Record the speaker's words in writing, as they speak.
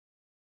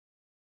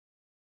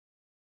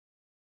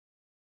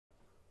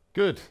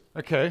Good.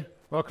 Okay.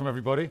 Welcome,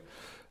 everybody.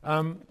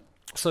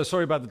 So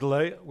sorry about the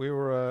delay. We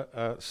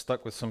were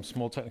stuck with some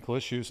small technical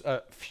issues.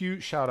 Few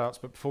shout-outs,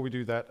 but before we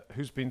do that,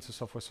 who's been to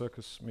Software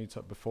Circus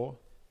Meetup before?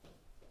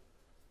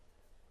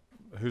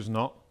 Who's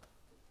not?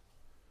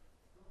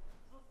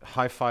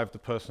 High-five the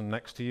person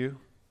next to you.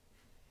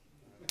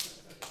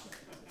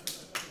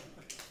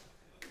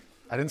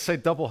 I didn't say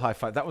double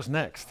high-five. That was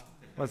next.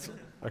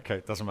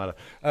 Okay, doesn't matter.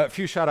 A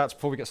few shout-outs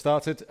before we get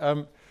started.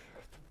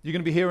 You're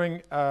going to be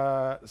hearing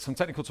some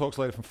technical talks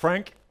later from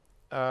Frank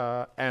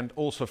and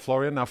also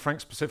Florian. Now,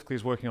 Frank specifically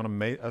is working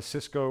on a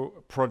Cisco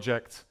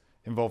project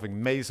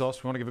involving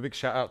Mesos. We want to give a big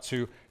shout out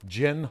to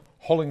Jen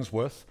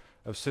Hollingsworth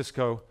of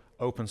Cisco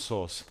Open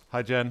Source.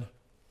 Hi, Jen.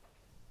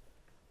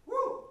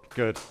 Woo!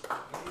 Good.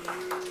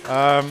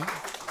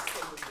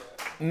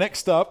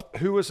 Next up,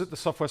 who was at the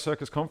Software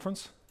Circus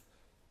conference?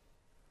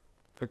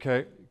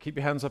 Okay, keep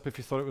your hands up if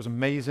you thought it was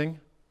amazing.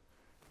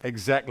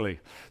 Exactly.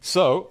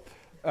 So,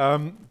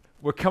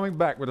 we're coming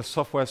back with a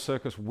Software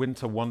Circus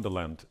Winter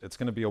Wonderland. It's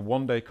going to be a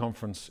one-day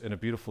conference in a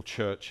beautiful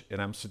church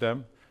in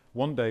Amsterdam.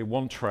 One day,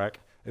 one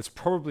track. It's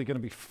probably going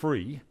to be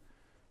free,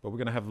 but we're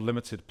going to have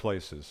limited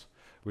places.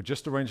 We're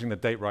just arranging the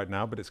date right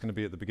now, but it's going to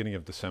be at the beginning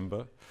of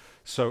December.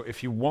 So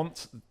if you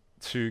want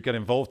to get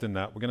involved in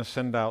that, we're going to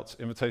send out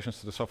invitations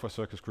to the Software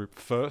Circus group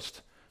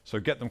first. So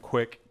get them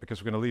quick,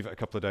 because we're going to leave it a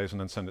couple of days and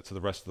then send it to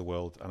the rest of the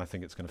world, and I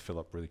think it's going to fill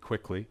up really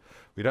quickly.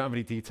 We don't have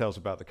any details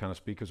about the kind of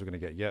speakers we're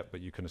going to get yet, but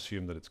you can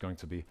assume that it's going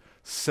to be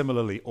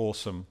similarly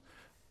awesome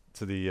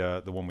to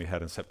the one we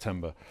had in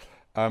September.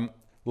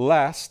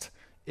 Last,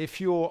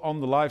 if you're on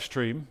the live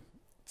stream,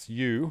 it's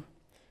you,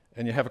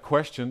 and you have a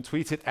question,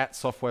 tweet it at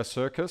Software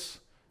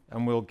Circus,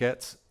 and we'll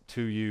get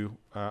to you.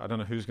 I don't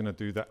know who's going to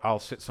do that. I'll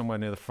sit somewhere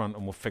near the front,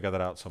 and we'll figure that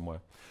out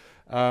somewhere.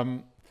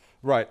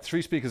 Right,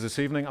 3 speakers this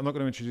evening. I'm not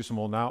going to introduce them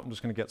all now. I'm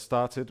just going to get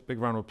started.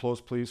 Big round of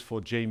applause, please, for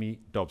Jamie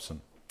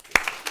Dobson.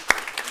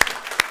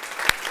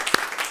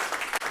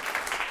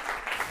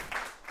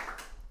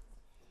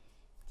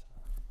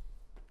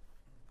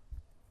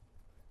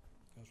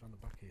 Goes around the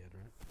back of your head,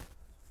 right?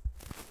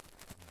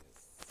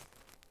 Yes.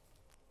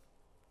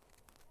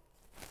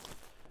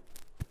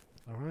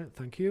 All right,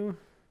 thank you.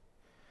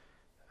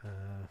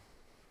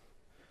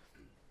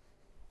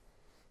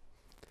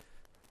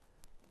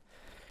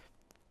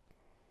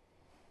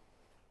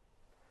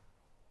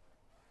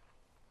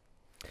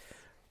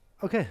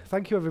 Okay,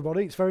 thank you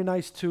everybody. It's very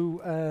nice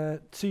to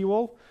see you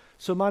all.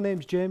 So my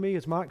name's Jamie,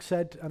 as Mark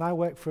said, and I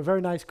work for a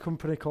very nice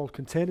company called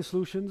Container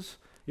Solutions.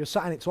 You're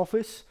sat in its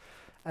office.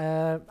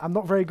 I'm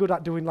not very good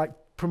at doing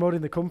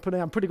promoting the company.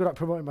 I'm pretty good at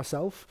promoting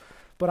myself,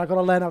 but I've got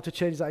to learn how to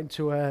change that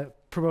into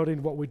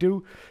promoting what we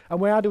do.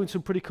 And we are doing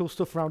some pretty cool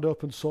stuff around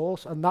open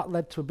source, and that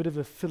led to a bit of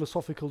a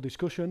philosophical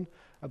discussion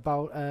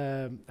about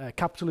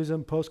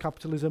capitalism,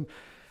 post-capitalism,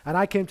 and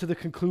I came to the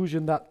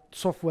conclusion that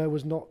software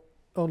was not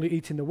only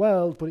eating the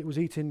world, but it was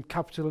eating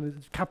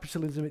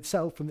capitalism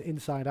itself from the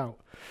inside out.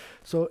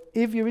 So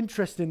if you're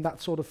interested in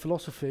that sort of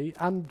philosophy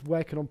and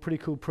working on pretty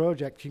cool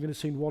projects, you're going to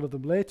see one of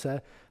them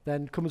later,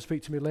 then come and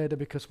speak to me later,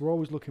 because we're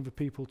always looking for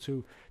people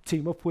to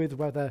team up with,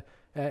 whether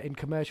in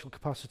commercial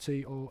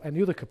capacity or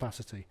any other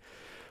capacity.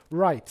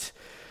 Right,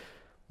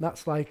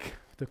 that's like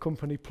the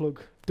company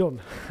plug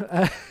done.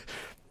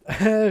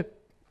 Right,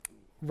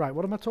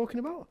 what am I talking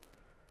about?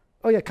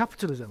 Oh yeah,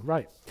 capitalism,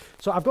 right.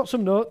 So I've got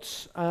some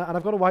notes, and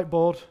I've got a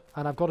whiteboard,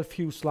 and I've got a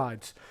few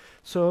slides.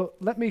 So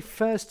let me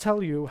first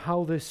tell you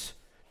how this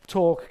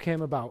talk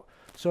came about.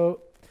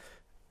 So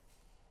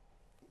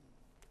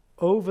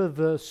over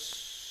the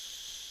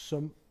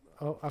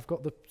I've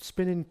got the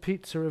spinning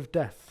pizza of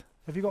death.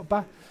 Have you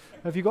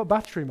got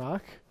battery,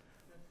 Mark?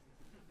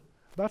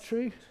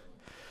 Battery?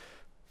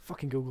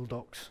 Fucking Google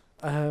Docs.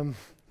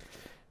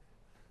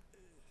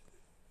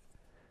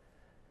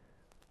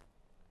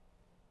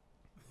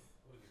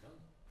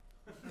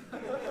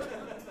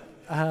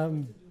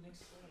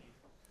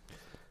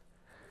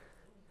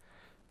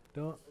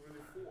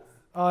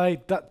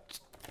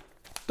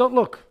 Don't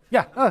look.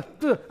 Yeah.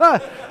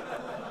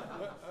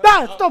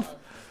 Stop.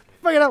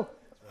 Bring it out.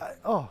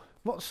 Oh,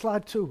 what's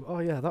slide 2? Oh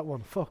yeah, that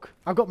one. Fuck.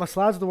 I've got my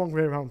slides the wrong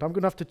way around. I'm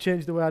going to have to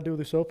change the way I do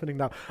this opening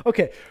now.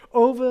 Okay.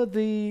 Over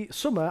the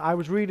summer, I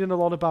was reading a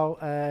lot about.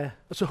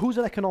 So who's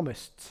an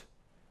economist?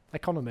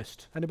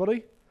 Economist?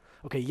 Anybody?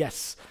 Okay.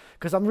 Yes.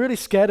 Because I'm really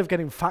scared of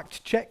getting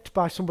fact-checked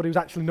by somebody who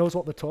actually knows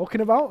what they're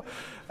talking about.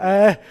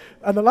 And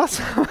the last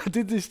time I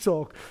did this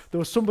talk, there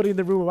was somebody in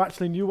the room who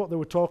actually knew what they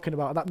were talking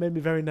about, and that made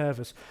me very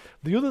nervous.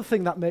 The other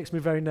thing that makes me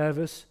very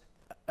nervous,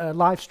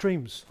 live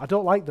streams. I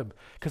don't like them,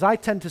 because I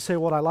tend to say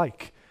what I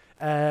like.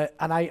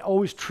 And I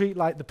always treat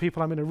like the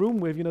people I'm in a room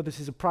with,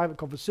 this is a private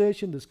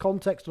conversation, there's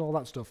context and all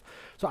that stuff.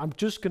 So I'm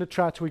just going to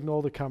try to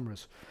ignore the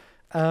cameras.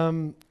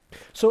 So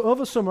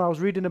over summer, I was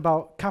reading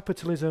about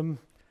capitalism,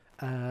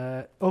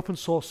 open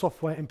source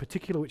software in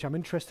particular, which I'm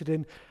interested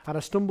in, and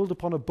I stumbled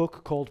upon a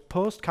book called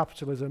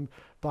Post-Capitalism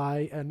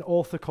by an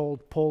author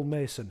called Paul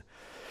Mason.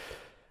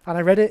 And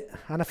I read it,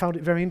 and I found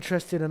it very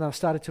interesting, and I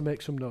started to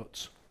make some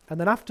notes. And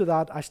then after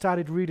that, I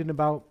started reading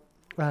about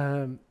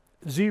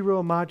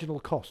zero marginal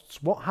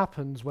costs. What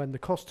happens when the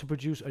cost to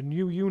produce a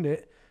new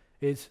unit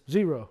is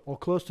zero or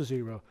close to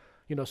zero?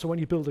 You know, so when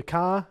you build a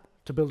car,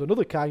 to build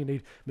another car, you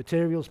need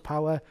materials,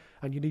 power,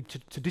 and you need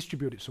to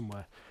distribute it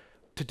somewhere.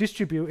 To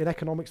distribute, in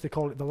economics, they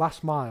call it the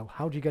last mile.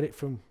 How do you get it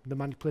from the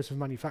place of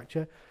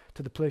manufacture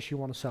to the place you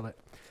want to sell it?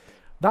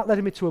 That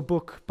led me to a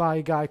book by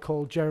a guy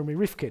called Jeremy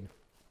Rifkin.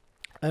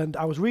 And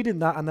I was reading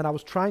that, and then I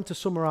was trying to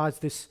summarize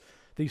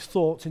these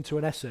thoughts into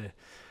an essay.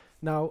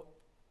 Now,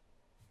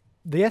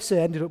 the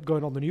essay ended up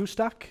going on the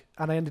Newsstack,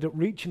 and I ended up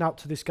reaching out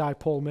to this guy,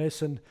 Paul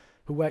Mason,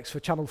 who works for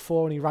Channel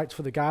 4 and he writes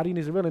for The Guardian.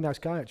 He's a really nice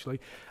guy, actually.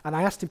 And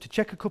I asked him to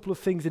check a couple of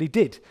things that he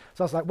did.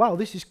 So I was like, wow,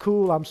 this is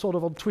cool. I'm sort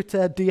of on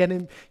Twitter,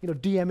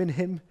 DMing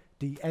him,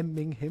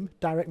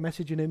 direct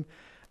messaging him.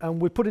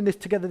 And we're putting this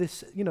together,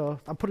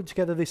 I'm putting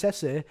together this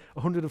essay,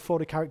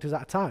 140 characters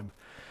at a time.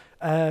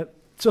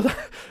 So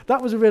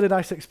that was a really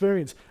nice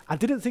experience. I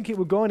didn't think it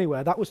would go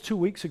anywhere. That was 2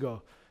 weeks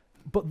ago.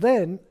 But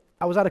then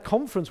I was at a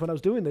conference when I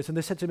was doing this, and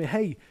they said to me,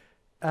 hey,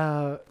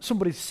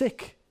 somebody's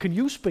sick. Can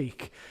you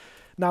speak?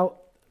 Now,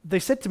 they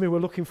said to me, we're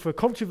looking for a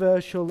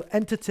controversial,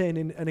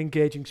 entertaining, and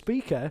engaging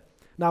speaker.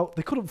 Now,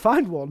 they couldn't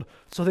find one,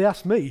 so they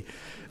asked me.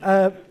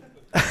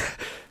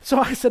 So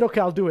I said,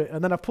 okay, I'll do it.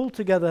 And then I pulled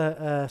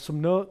together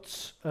some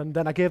notes, and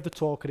then I gave the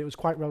talk, and it was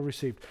quite well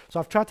received. So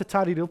I've tried to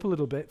tidy it up a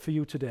little bit for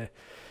you today.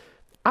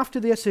 After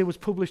the essay was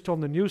published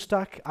on the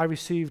Newsstack, I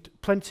received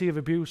plenty of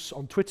abuse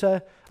on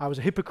Twitter. I was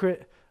a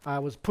hypocrite. I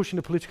was pushing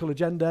a political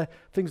agenda,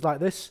 things like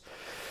this.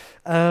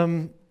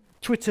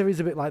 Twitter is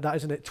a bit like that,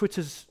 isn't it?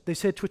 They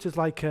say Twitter's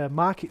like a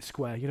market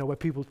square, where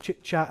people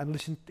chit-chat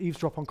and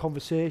eavesdrop on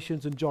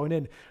conversations and join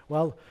in.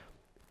 Well,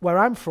 where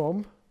I'm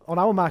from, on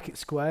our market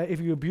square, if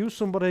you abuse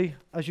somebody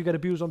as you get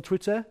abused on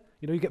Twitter,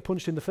 you get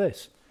punched in the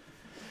face.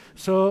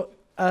 So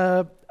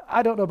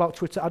I don't know about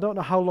Twitter. I don't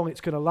know how long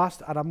it's going to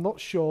last, and I'm not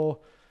sure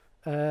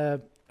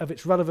of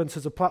its relevance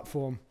as a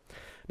platform.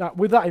 Now,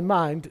 with that in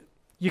mind,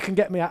 you can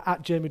get me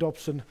at Jamie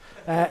Dobson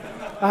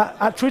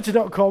at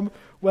twitter.com,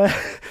 where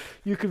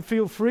you can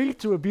feel free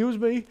to abuse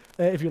me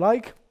if you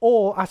like,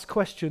 or ask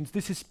questions.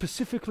 This is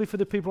specifically for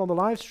the people on the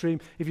live stream.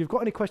 If you've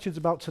got any questions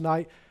about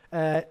tonight,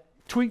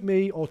 tweet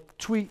me or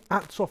tweet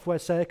at Software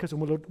Circus, and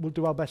we'll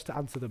do our best to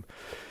answer them.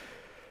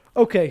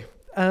 Okay,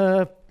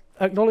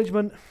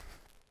 acknowledgement.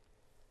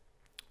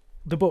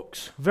 The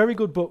books, very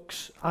good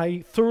books.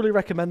 I thoroughly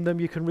recommend them.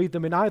 You can read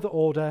them in either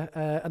order,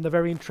 and they're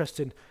very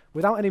interesting.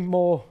 Without any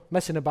more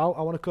messing about,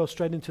 I want to go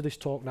straight into this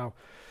talk now.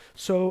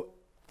 So,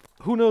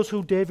 who knows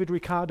who David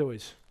Ricardo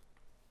is?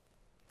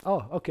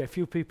 Oh, okay, a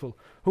few people.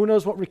 Who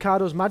knows what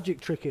Ricardo's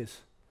magic trick is?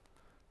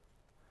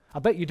 I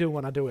bet you do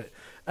when I do it.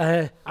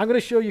 I'm going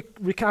to show you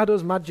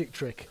Ricardo's magic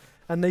trick.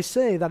 And they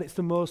say that it's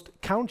the most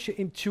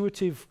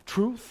counterintuitive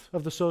truth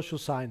of the social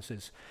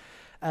sciences.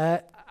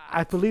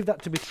 I believe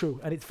that to be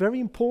true. And it's very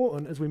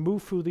important as we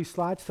move through these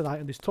slides tonight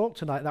and this talk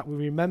tonight that we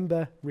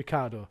remember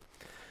Ricardo.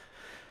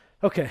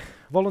 Okay,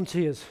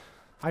 volunteers.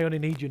 I only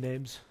need your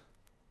names.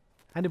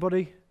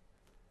 Anybody?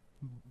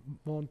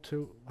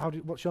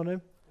 What's your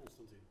name?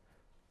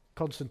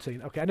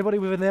 Constantine. Okay, anybody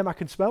with a name I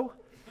can spell?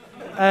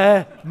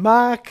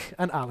 Mark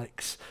and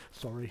Alex.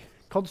 Sorry.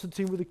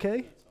 Constantine with a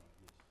K?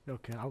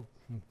 Okay,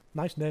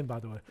 nice name, by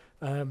the way.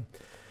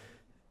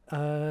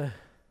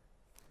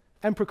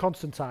 Emperor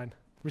Constantine,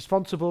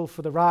 responsible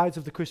for the rise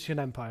of the Christian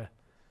Empire.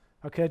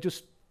 Okay,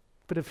 just a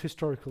bit of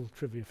historical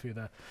trivia for you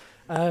there.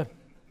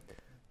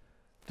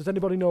 Does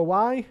anybody know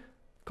why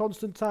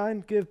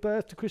Constantine gave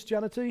birth to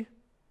Christianity?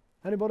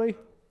 Anybody?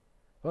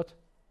 What?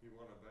 He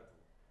won a battle.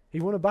 He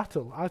won a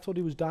battle. I thought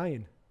he was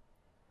dying.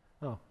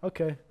 Oh,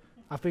 okay.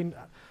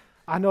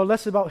 I know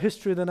less about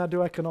history than I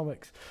do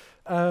economics.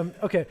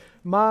 Okay,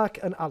 Mark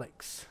and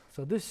Alex.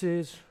 So this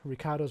is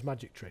Ricardo's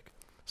magic trick.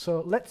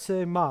 So let's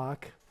say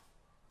Mark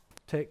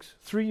takes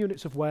 3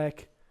 units of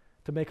work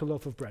to make a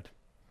loaf of bread.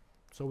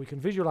 So we can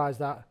visualize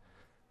that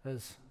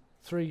as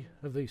 3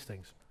 of these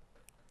things.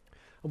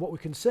 And what we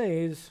can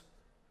say is,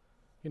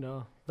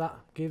 that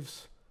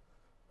gives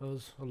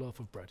us a loaf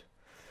of bread.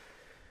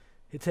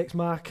 It takes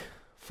Mark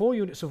 4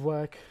 units of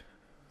work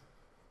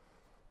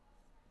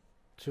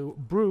to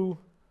brew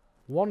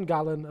 1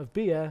 gallon of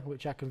beer,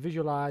 which I can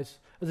visualize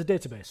as a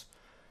database.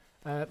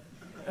 As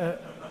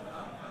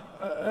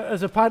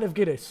a pint of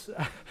Guinness.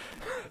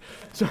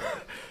 So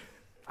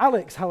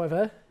Alex,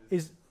 however,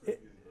 is...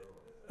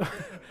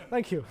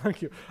 Thank you.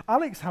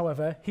 Alex,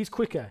 however, he's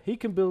quicker. He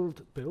can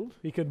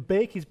he can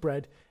bake his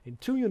bread in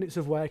 2 units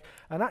of work,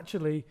 and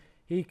actually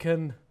he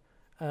can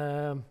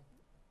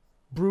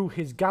brew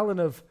his gallon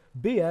of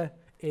beer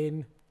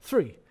in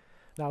 3.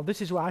 Now,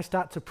 this is where I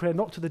start to pray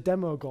not to the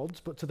demo gods,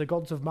 but to the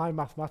gods of my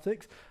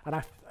mathematics, and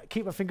I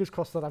keep my fingers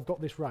crossed that I've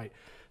got this right.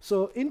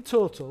 So in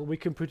total, we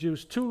can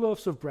produce 2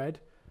 loaves of bread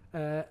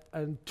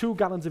and 2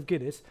 gallons of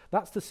Guinness.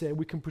 That's to say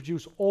we can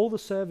produce all the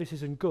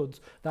services and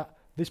goods that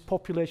this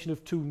population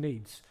of 2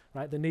 needs,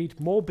 right? They need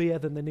more beer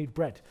than they need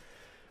bread.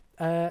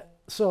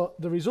 So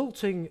the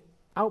resulting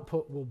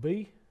output will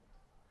be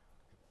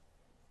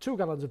 2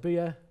 gallons of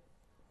beer,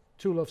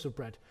 2 loaves of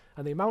bread.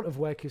 And the amount of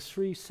work is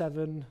 3,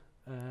 7,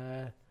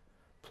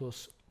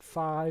 plus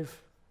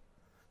 5,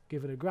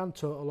 giving a grand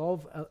total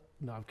of,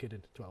 no, I'm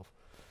kidding, 12.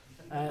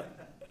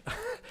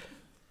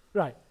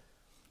 Right.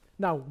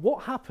 Now,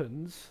 what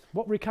happens,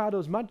 what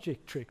Ricardo's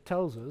magic trick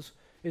tells us,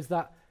 is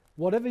that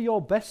whatever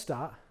you're best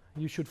at,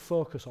 you should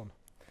focus on.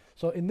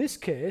 So in this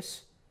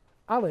case,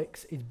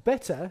 Alex is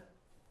better.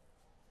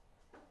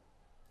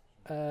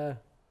 No,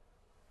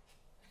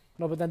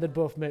 but then they'd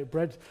both make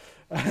bread.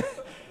 Slide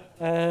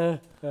 1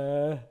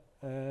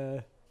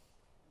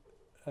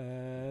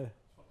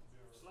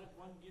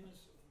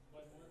 Guinness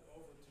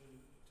over to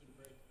the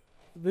bread.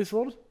 This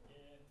one?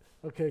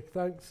 Yeah. Okay,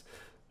 thanks.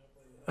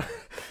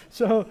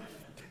 So,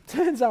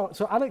 turns out,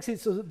 so Alex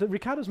is, so the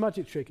Ricardo's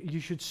magic trick, you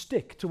should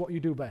stick to what you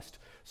do best.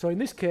 So in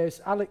this case,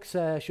 Alex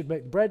should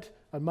make the bread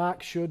and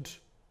Mark should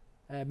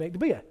make the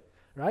beer,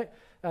 right?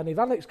 And if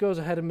Alex goes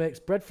ahead and makes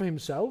bread for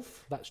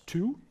himself, that's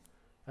 2.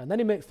 And then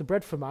he makes the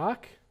bread for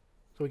Mark,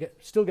 so we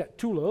still get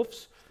 2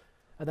 loaves.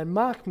 And then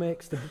Mark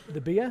makes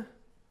the beer,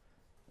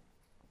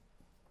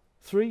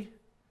 3.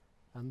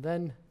 And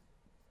then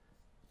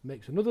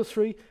makes another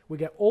 3. We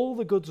get all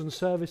the goods and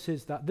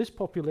services that this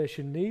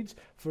population needs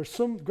for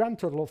some grand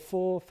total of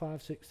 4,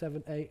 5, 6,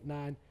 7, 8,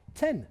 9,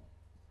 10.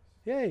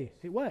 Yay,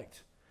 it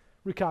worked.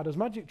 Ricardo's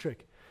magic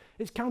trick.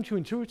 It's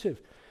counterintuitive.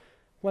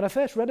 When I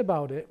first read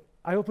about it,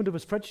 I opened up a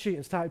spreadsheet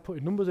and started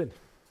putting numbers in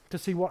to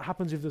see what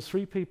happens if there's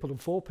 3 people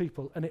and 4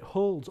 people, and it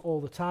holds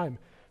all the time.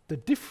 The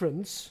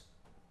difference,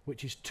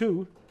 which is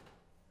 2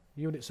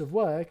 units of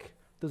work,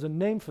 there's a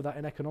name for that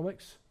in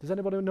economics. Does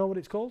anybody know what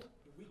it's called?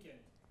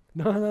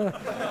 No.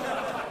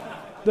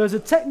 There's a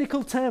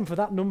technical term for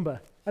that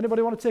number.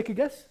 Anybody want to take a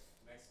guess?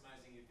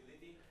 Maximizing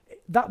utility?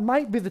 That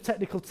might be the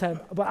technical term,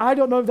 but I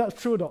don't know if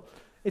that's true or not.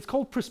 It's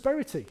called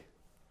prosperity.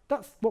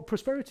 That's what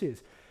prosperity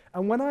is.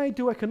 And when I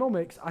do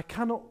economics, I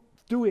cannot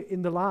do it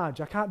in the large.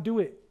 I can't do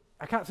it.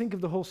 I can't think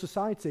of the whole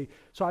society.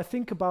 So I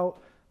think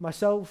about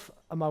myself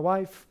and my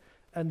wife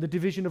and the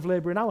division of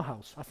labour in our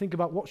house. I think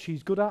about what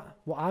she's good at,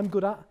 what I'm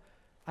good at,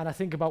 and I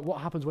think about what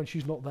happens when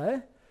she's not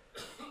there.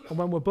 And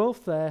when we're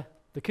both there,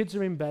 the kids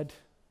are in bed.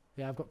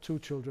 Yeah, I've got 2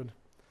 children.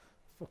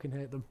 Fucking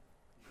hate them.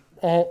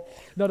 No,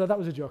 that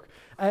was a joke.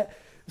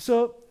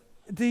 So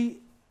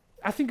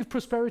I think of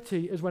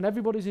prosperity as when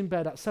everybody's in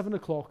bed at 7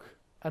 o'clock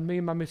and me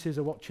and my missus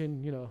are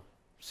watching,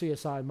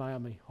 CSI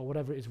Miami or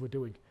whatever it is we're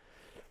doing.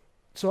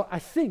 So I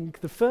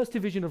think the first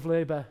division of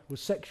labour was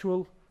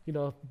sexual.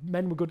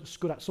 Men were good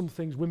at some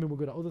things, women were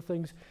good at other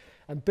things.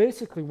 And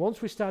basically,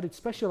 once we started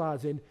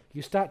specialising,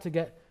 you start to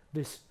get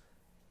this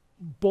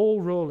ball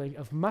rolling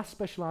of mass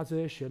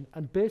specialisation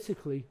and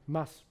basically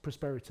mass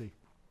prosperity.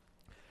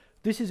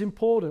 This is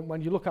important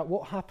when you look at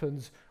what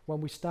happens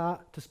when we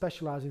start to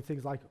specialise in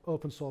things like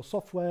open source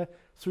software,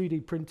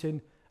 3D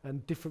printing,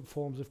 and different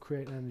forms of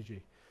creating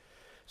energy.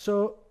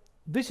 So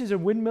this is a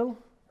windmill.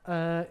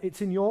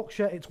 It's in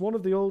Yorkshire. It's one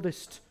of the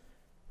oldest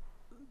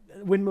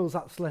windmills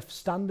that's left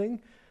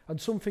standing. And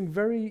something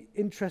very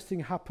interesting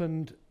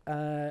happened.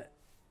 I'll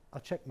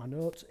check my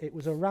notes. It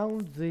was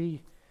around the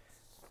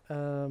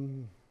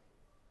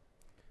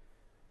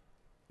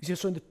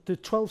so in the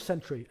 12th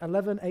century,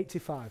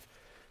 1185.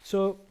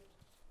 So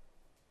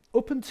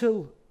up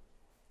until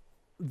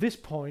this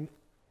point,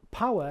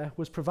 power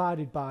was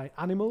provided by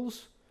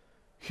animals,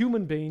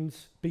 human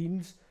beings,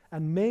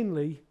 and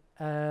mainly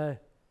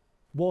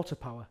water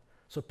power.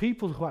 So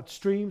people who had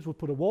streams would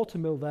put a water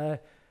mill there,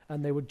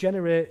 and they would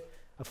generate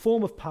a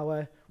form of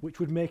power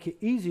which would make it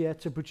easier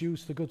to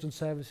produce the goods and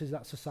services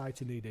that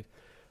society needed.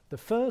 The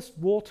first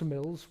water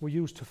mills were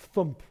used to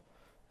thump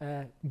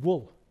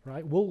wool.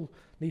 Right, wool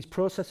needs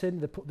processing.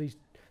 They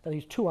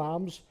use 2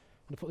 arms,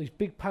 and they put these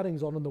big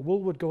paddings on, and the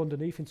wool would go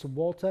underneath in some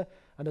water.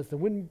 And as the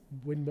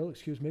windmill,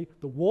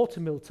 the water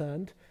mill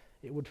turned,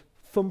 it would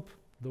thump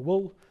the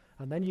wool,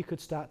 and then you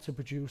could start to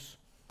produce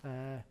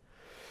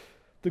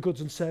the goods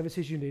and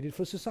services you needed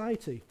for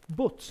society.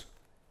 But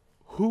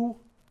who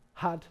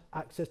had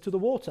access to the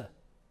water?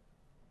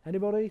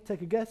 Anybody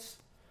take a guess?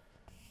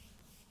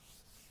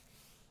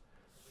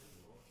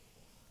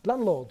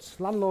 Landlords.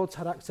 Landlords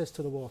had access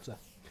to the water.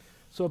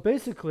 So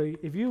basically,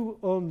 if you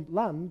own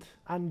land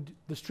and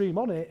the stream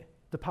on it,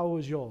 the power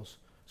was yours.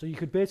 So you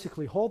could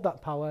basically hold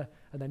that power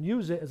and then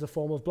use it as a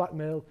form of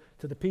blackmail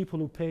to the people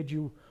who paid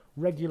you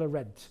regular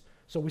rent.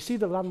 So we see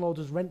the landlords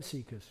as rent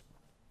seekers.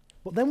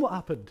 But then what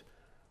happened?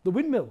 The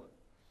windmill.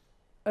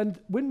 And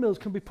windmills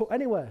can be put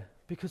anywhere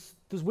because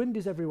there's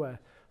windies everywhere.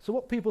 So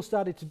what people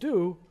started to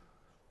do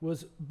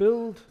was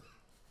build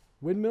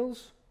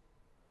windmills,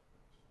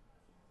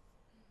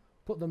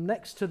 put them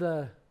next to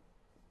the,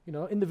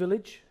 in the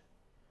village,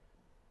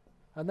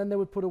 and then they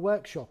would put a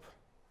workshop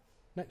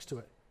next to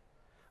it.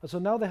 And so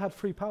now they had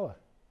free power,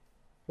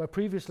 where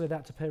previously they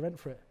had to pay rent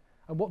for it.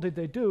 And what did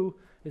they do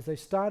is they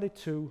started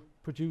to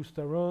produce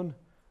their own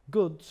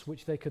goods,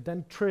 which they could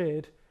then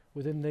trade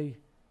within the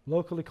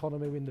local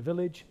economy in the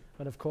village,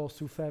 and of course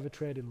through further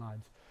trading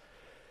lines.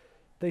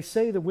 They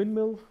say the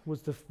windmill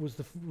was the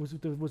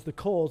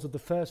cause of the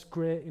first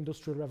great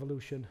industrial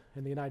revolution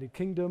in the United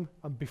Kingdom,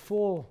 and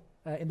before,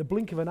 in the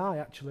blink of an eye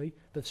actually,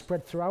 that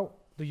spread throughout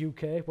the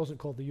UK. It wasn't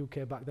called the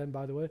UK back then,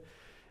 by the way.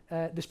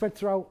 they spread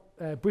throughout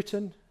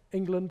Britain,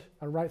 England,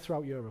 and right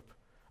throughout Europe.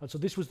 And so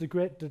this was the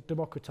great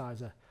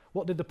democratizer.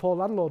 What did the poor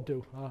landlord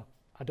do?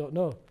 I don't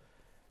know.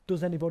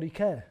 Does anybody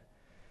care?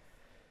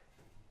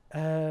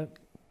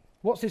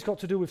 What's this got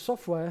to do with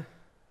software?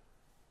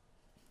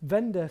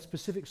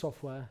 Vendor-specific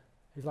software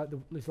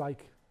is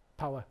like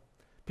power.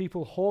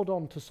 People hold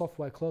on to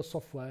software, closed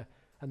software,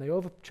 and they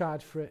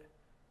overcharge for it.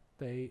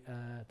 They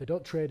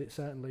don't trade it,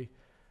 certainly.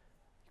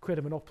 Create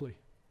a monopoly.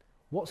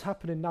 What's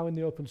happening now in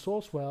the open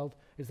source world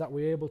is that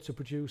we're able to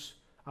produce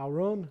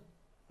our own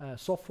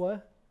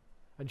software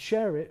and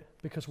share it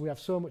because we have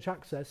so much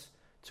access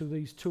to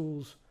these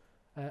tools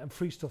and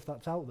free stuff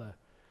that's out there.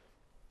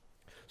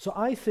 So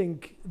I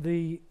think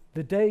the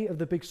day of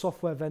the big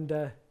software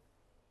vendor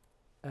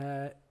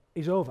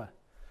is over.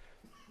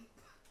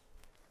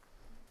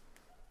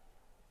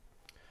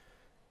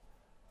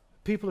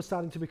 People are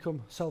starting to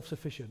become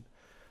self-sufficient.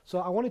 So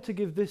I wanted to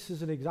give this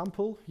as an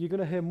example. You're going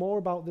to hear more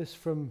about this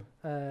from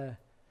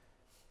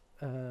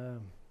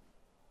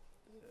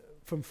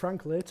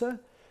Frank later.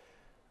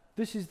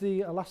 This is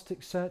the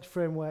Elasticsearch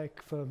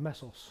framework for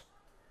Mesos.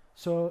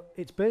 So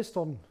it's based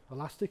on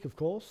Elastic, of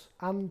course,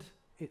 and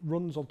it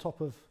runs on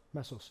top of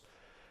Mesos.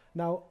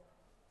 Now,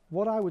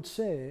 what I would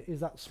say is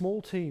that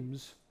small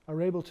teams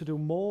are able to do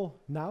more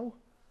now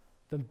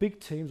than big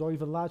teams or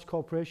even large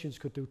corporations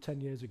could do 10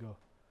 years ago.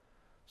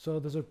 So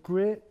there's a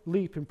great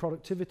leap in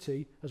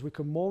productivity as we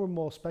become more and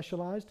more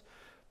specialized,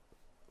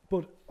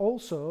 but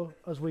also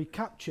as we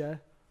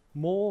capture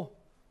more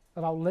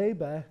of our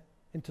labor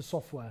into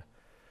software.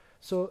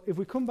 So if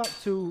we come back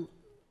to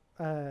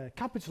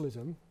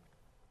capitalism,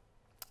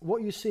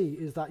 what you see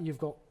is that you've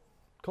got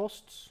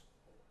costs,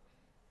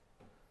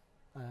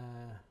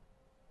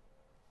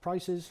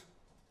 prices,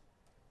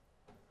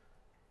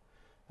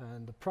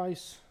 and the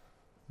price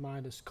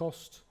minus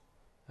cost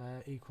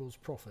equals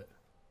profit.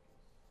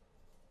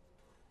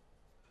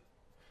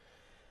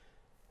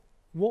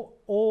 What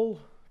all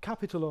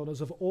capital owners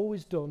have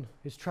always done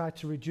is try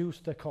to reduce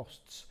their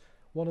costs.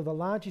 One of the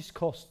largest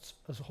costs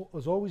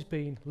has always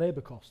been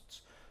labor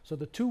costs. So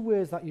the two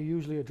ways that you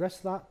usually address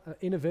that are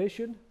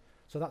innovation,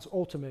 so that's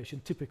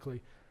automation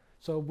typically.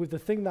 So with the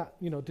thing that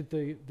did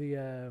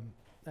the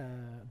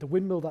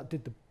windmill that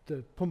did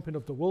the pumping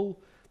of the wool,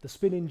 the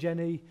spinning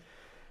jenny,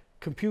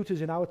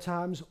 computers in our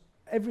times,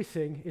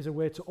 everything is a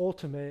way to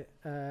automate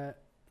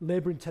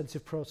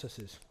labor-intensive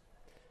processes.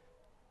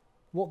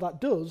 What that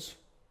does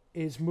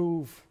is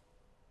move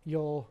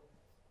your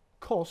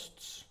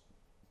costs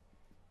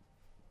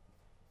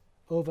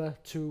over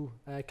to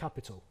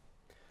capital.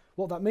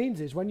 What that means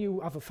is when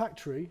you have a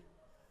factory,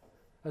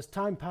 as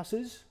time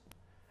passes,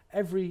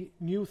 every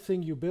new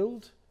thing you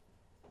build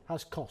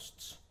has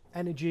costs,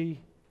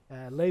 energy,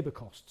 labor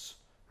costs,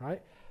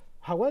 right?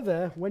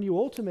 However, when you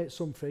automate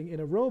something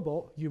in a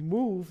robot, you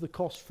move the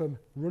cost from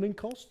running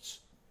costs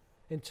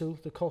into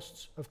the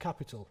costs of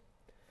capital.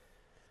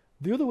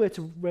 The other way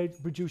to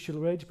reduce your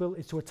wage bill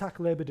is to attack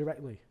labour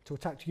directly, to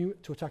attack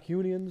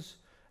unions,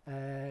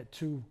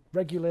 to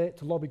regulate,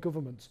 to lobby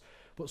governments.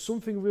 But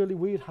something really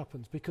weird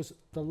happens because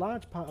the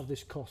large part of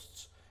this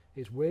costs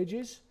is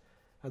wages,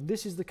 and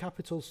this is the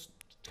capitalist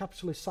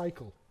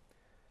cycle.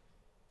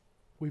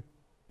 We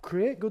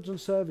create goods and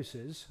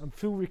services, and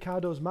through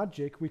Ricardo's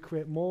magic, we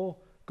create more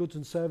goods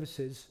and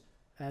services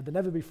than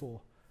ever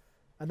before.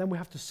 And then we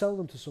have to sell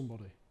them to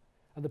somebody.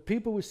 And the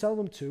people we sell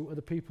them to are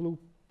the people who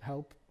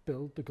help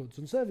build the goods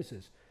and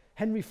services.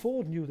 Henry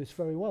Ford knew this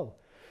very well.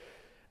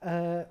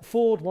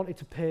 Ford wanted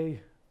to pay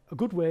a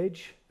good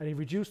wage, and he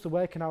reduced the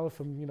working hour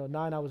from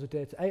 9 hours a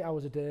day to 8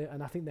 hours a day,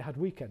 and I think they had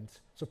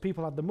weekends. So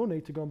people had the money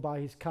to go and buy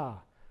his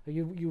car. And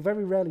you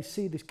very rarely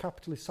see this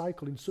capitalist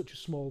cycle in such a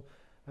small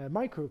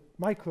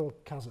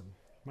microcosm.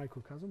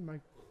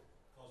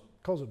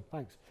 Cosm,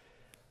 thanks.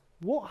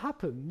 What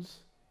happens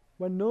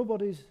when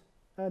nobody's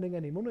earning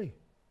any money?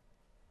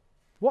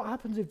 What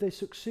happens if they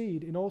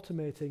succeed in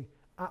automating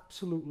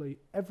absolutely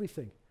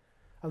everything,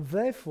 and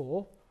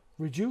therefore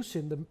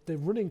reducing the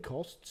running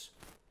costs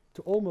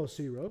to almost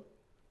zero,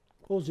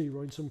 or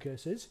zero in some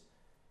cases,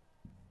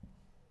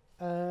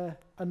 and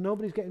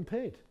nobody's getting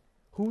paid?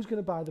 Who's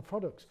going to buy the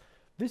products?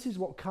 This is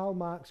what Karl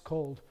Marx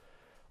called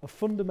a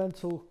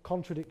fundamental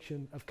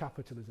contradiction of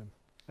capitalism.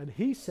 And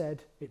he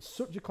said it's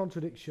such a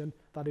contradiction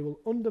that it will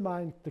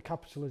undermine the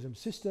capitalism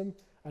system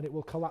and it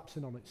will collapse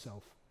in on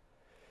itself.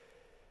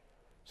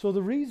 So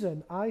the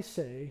reason I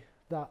say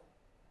that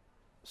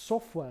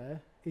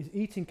software is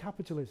eating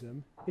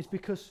capitalism is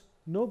because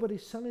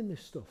nobody's selling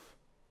this stuff,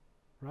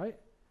 right?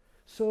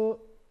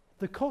 So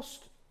the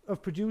cost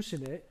of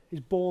producing it is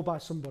borne by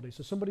somebody.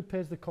 So somebody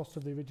pays the cost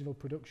of the original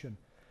production.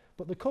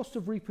 But the cost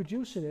of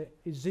reproducing it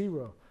is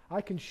zero. I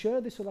can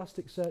share this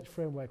Elasticsearch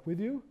framework with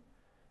you.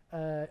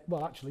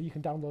 Well, actually, you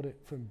can download it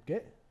from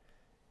Git.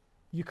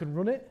 You can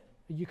run it.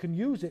 And you can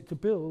use it to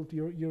build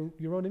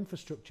your own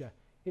infrastructure.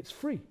 It's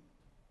free,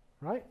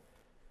 right?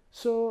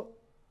 So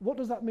what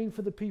does that mean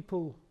for the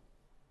people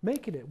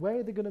making it? Where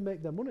are they going to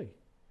make their money?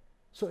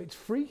 So it's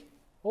free.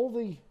 All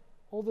the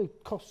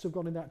costs have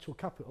gone in the actual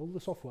capital, the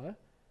software,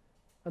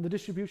 and the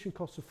distribution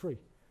costs are free.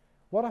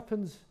 What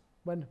happens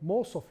when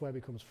more software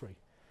becomes free?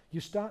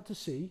 You start to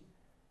see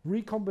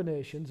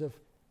recombinations of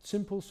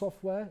simple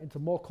software into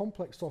more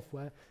complex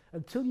software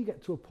until you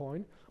get to a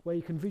point where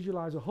you can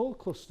visualize a whole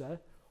cluster,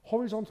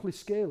 horizontally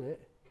scale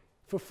it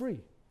for free.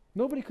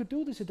 Nobody could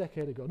do this a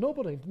decade ago.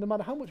 Nobody, no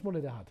matter how much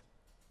money they had.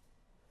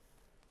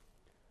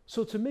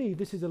 So to me,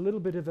 this is a little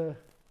bit of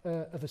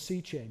a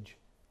sea change.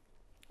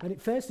 And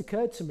it first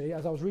occurred to me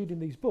as I was reading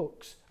these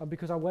books, and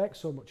because I work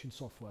so much in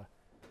software.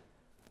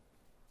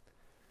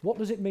 What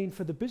does it mean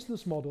for the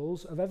business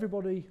models of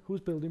everybody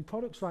who's building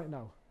products right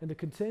now in the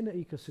container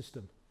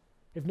ecosystem,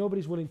 if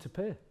nobody's willing to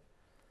pay?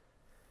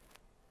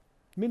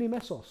 Mini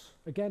Mesos,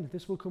 again,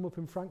 this will come up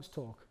in Frank's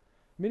talk.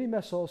 Mini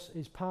Mesos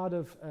is part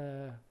of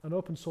an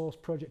open source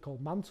project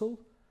called Mantle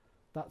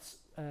that's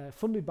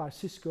funded by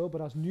Cisco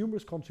but has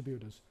numerous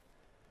contributors.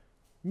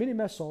 Mini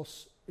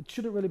Mesos, it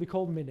shouldn't really be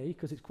called mini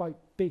because it's quite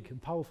big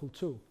and powerful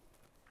too.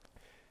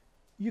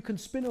 You can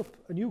spin up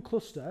a new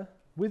cluster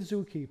with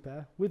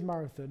Zookeeper, with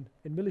Marathon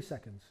in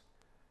milliseconds.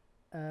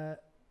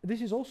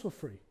 This is also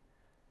free.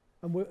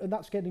 And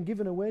that's getting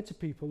given away to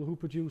people who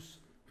produce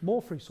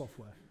more free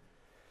software.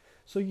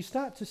 So you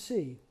start to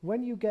see,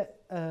 when you get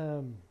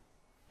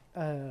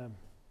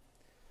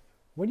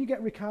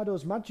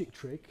Ricardo's magic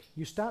trick,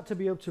 you start to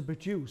be able to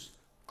produce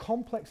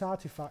complex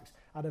artifacts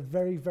at a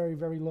very, very,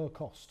 very low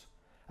cost.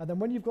 And then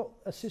when you've got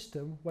a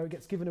system where it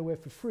gets given away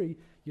for free,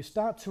 you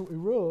start to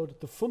erode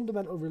the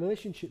fundamental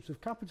relationships of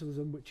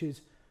capitalism, which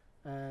is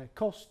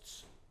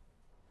costs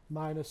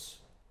minus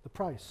the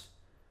price.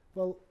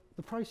 Well,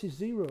 the price is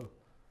zero.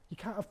 You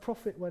can't have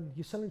profit when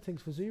you're selling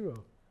things for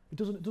zero. It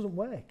doesn't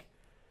work.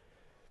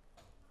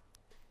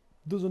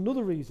 There's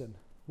another reason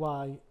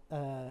why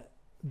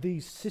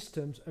these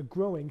systems are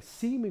growing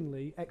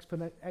seemingly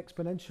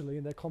exponentially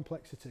in their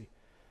complexity.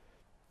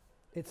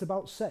 It's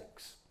about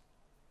sex.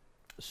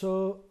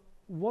 So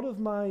one of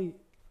my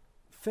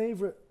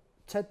favorite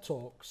TED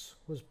Talks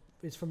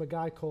is from a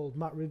guy called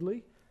Matt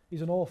Ridley.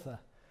 He's an author.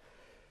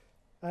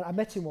 And I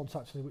met him once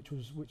actually, which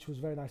was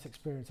a very nice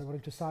experience. I got him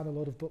to sign a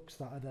load of books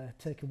that I'd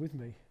taken with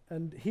me.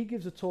 And he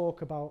gives a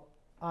talk about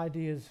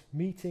ideas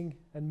meeting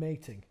and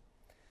mating.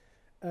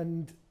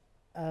 And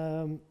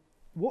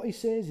what he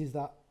says is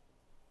that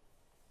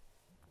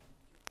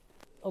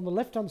on the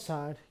left-hand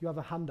side, you have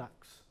a hand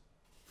axe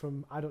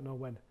from, I don't know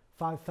when,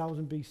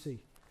 5000 BC.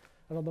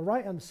 And on the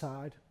right-hand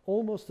side,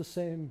 almost the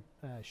same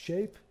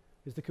shape,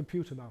 is the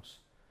computer mouse.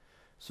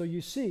 So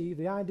you see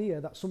the idea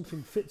that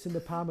something fits in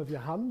the palm of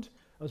your hand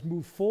has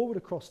moved forward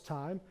across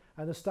time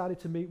and has started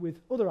to meet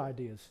with other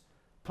ideas.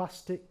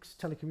 Plastics,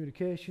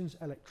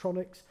 telecommunications,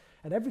 electronics,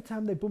 and every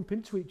time they bump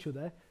into each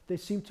other, they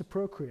seem to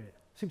procreate,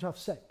 seem to have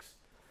sex,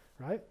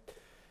 right?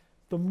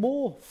 The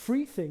more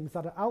free things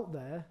that are out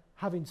there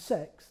having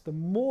sex, the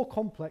more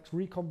complex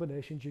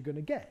recombinations you're going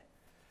to get.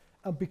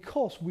 And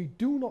because we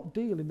do not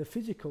deal in the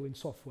physical in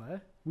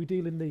software, we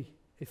deal in the,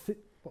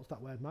 what's that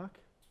word, Mark?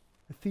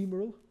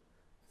 Ephemeral?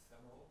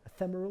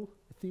 Ephemeral.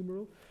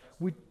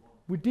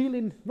 We deal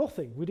in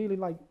nothing. We deal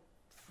in like,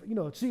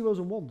 zeros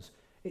and ones.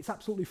 It's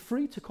absolutely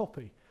free to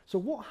copy. So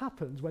what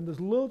happens when there's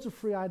loads of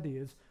free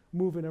ideas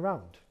moving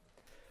around?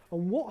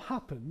 And what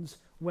happens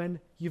when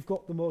you've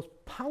got the most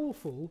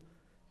powerful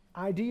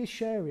idea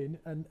sharing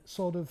and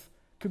sort of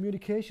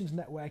communications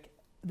network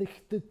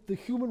the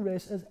human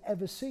race has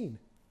ever seen?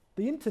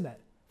 The internet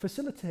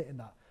facilitating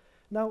that.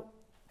 Now,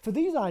 for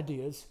these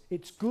ideas,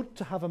 it's good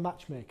to have a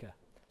matchmaker.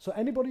 So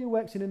anybody who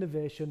works in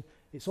innovation,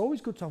 it's always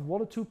good to have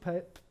one or two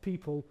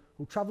people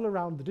who travel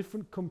around the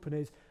different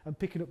companies and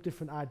picking up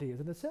different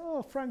ideas. And they say,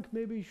 oh, Frank,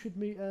 maybe you should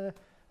meet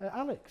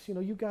Alex.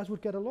 You guys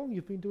would get along.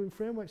 You've been doing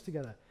frameworks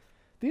together.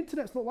 The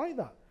internet's not like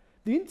that.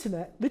 The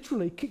internet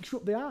literally kicks you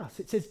up the arse.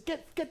 It says,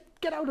 get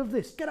out of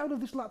this. Get out of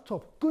this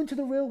laptop. Go into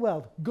the real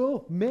world.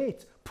 Go,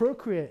 mate,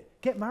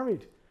 procreate, get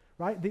married.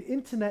 Right? The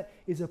internet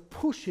is a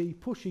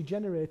pushy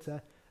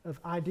generator of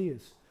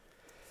ideas.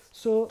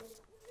 So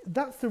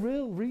that's the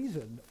real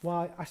reason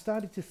why I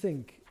started to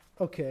think,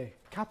 okay,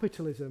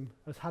 capitalism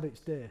has had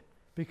its day.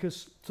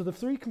 Because to the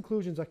three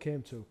conclusions I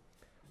came to,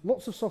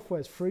 lots of software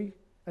is free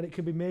and it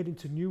can be made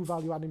into new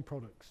value-adding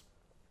products.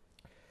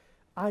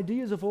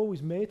 Ideas have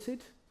always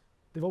mated.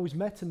 They've always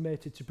met and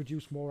mated to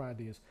produce more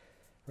ideas,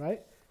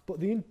 right? But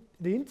the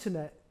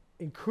internet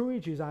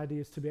encourages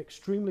ideas to be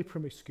extremely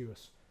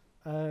promiscuous.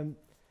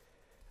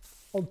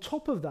 On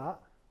top of that,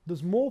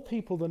 there's more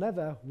people than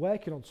ever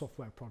working on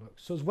software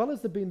products. So as well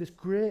as there being this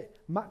great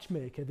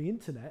matchmaker, the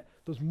internet,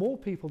 there's more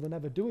people than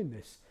ever doing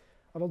this.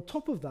 And on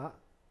top of that,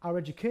 our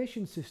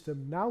education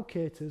system now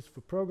caters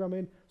for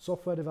programming,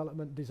 software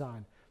development,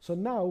 design. So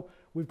now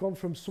we've gone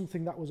from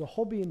something that was a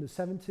hobby in the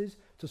 70s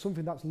to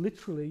something that's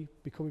literally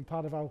becoming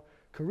part of our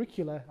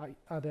curricula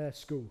at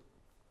school.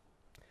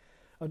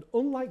 And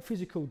unlike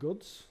physical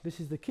goods, this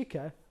is the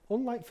kicker,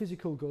 unlike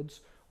physical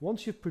goods,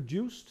 once you've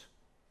produced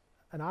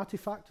an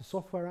artifact, a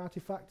software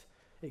artifact,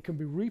 it can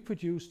be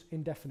reproduced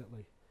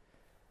indefinitely.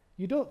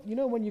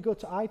 When you go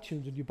to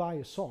iTunes and you buy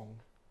a song,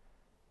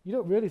 you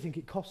don't really think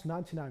it costs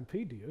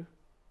 99p, do you?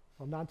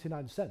 Or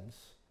 99 cents?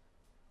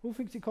 Who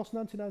thinks it costs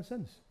 99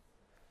 cents?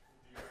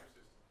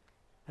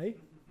 Hey?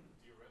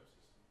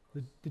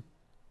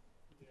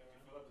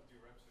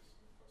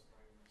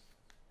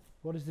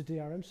 What is the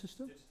DRM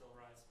system? Digital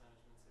rights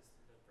management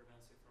system that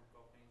prevents you from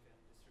copying and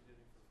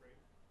distributing for free.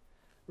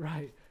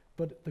 Right,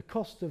 but the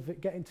cost of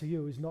it getting to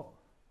you is not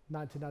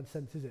 99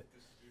 cents, is it?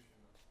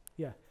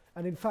 Yeah,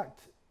 and in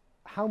fact,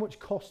 how much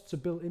costs are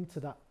built into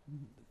that?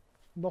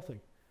 Nothing.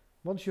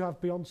 Once you have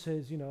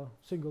Beyonce's, you know,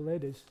 single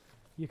ladies,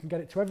 you can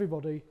get it to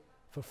everybody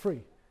for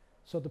free.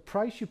 So the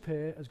price you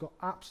pay has got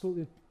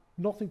absolutely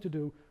nothing to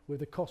do with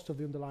the cost of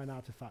the underlying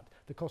artifact,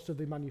 the cost of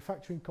the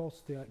manufacturing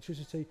costs, the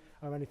electricity,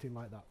 or anything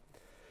like that.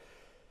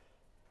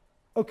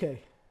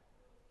 Okay,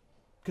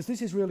 because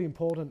this is really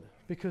important,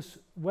 because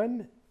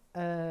when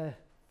the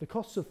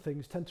costs of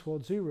things tend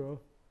towards zero,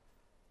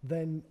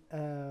 then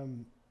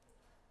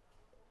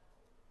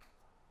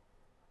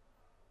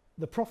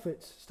the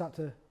profits start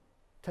to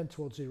tend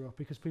towards zero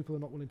because people are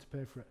not willing to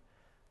pay for it.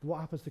 What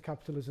happens to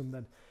capitalism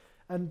then?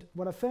 And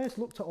when I first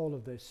looked at all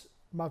of this,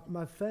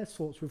 my first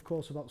thoughts were of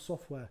course about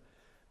software,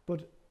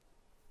 but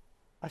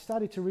I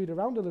started to read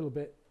around a little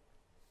bit.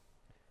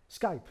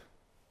 Skype.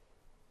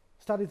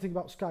 Started to think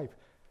about Skype.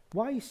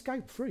 Why is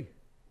Skype free?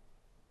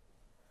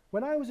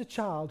 When I was a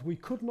child, we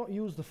could not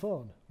use the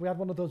phone. We had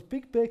one of those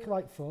big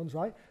Bakelite phones,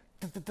 right?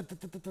 You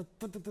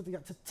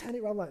had to turn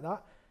it around like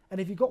that,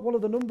 and if you got one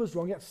of the numbers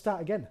wrong, you had to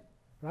start again,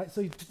 right?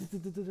 So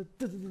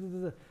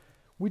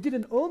we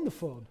didn't own the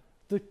phone.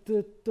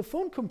 The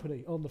phone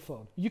company owned the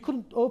phone. You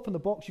couldn't open the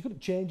box, you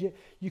couldn't change it,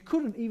 you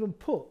couldn't even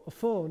put a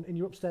phone in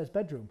your upstairs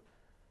bedroom,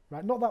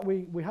 right? Not that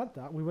we had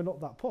that, we were not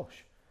that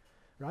posh,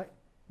 right?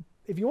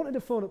 If you wanted a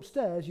phone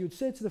upstairs, you'd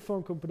say to the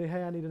phone company,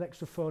 hey, I need an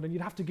extra phone, and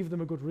you'd have to give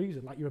them a good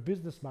reason, like you're a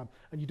businessman,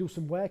 and you do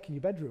some work in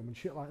your bedroom and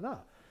shit like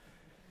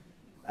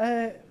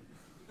that.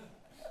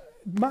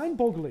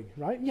 Mind-boggling,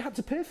 right? You had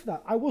to pay for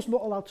that. I was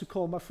not allowed to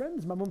call my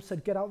friends. My mum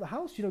said, get out of the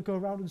house, you know, go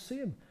around and see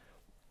them.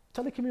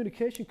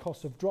 Telecommunication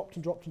costs have dropped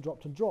and dropped and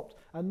dropped and dropped,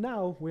 and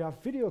now we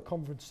have video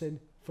conferencing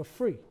for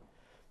free.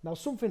 Now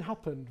something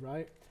happened,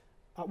 right?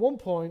 At one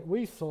point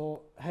we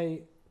thought,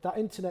 hey, that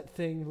internet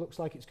thing looks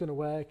like it's going to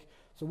work,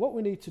 so what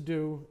we need to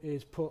do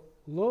is put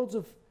loads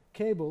of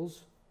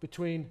cables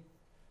between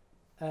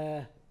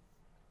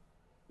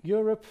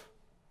Europe,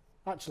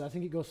 actually I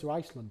think it goes through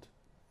Iceland.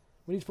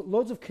 We need to put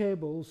loads of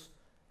cables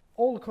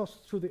all across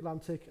through the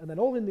Atlantic and then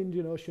all in the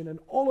Indian Ocean and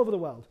all over the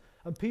world.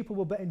 And people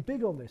were betting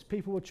big on this.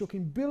 People were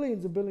chucking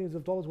billions and billions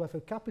of dollars worth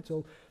of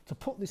capital to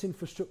put this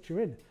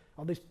infrastructure in,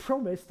 on this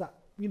promise that,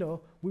 you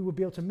know, we would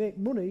be able to make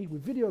money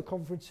with video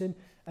conferencing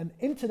and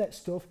internet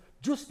stuff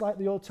just like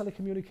the old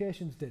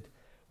telecommunications did.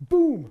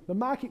 Boom, the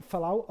market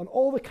fell out and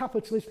all the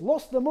capitalists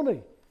lost their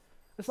money.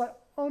 It's like,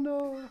 oh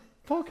no,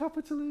 poor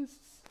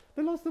capitalists,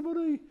 they lost their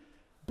money.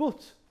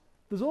 But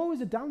there's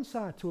always a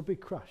downside to a big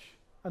crash,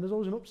 and there's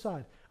always an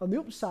upside. And the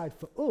upside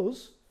for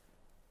us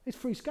is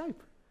free Skype.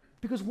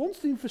 Because once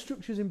the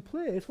infrastructure is in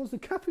place, once the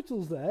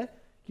capital's there,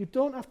 you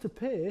don't have to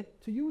pay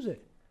to use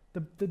it.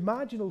 The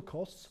marginal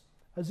costs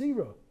are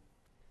zero.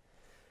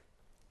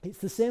 It's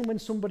the same when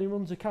somebody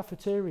runs a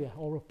cafeteria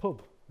or a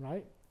pub,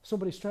 right?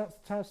 Somebody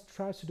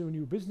tries to do a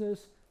new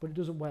business, but it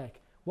doesn't work.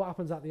 What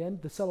happens at the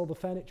end? They sell all the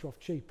furniture off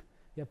cheap.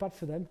 Yeah, bad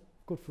for them,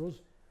 good for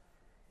us,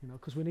 you know,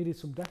 because we needed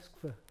some desk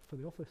for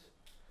the office.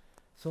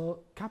 So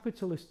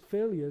capitalist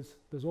failures,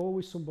 there's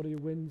always somebody who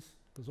wins,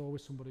 there's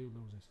always somebody who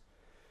loses.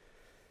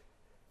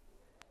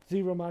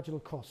 Zero marginal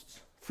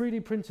costs.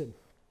 3D printing.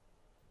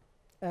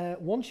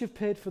 Once you've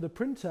paid for the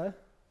printer,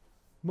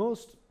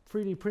 most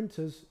 3D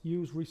printers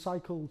use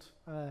recycled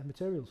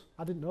materials.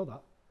 I didn't know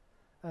that.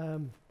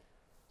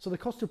 So the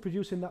cost of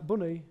producing that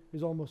bunny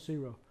is almost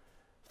zero.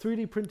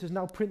 3D printers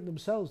now print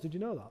themselves. Did you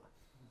know that?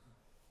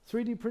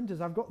 3D printers,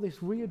 I've got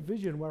this weird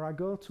vision where I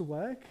go to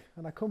work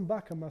and I come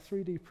back and my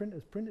 3D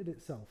printer's printed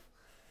itself.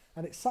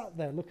 And it sat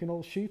there looking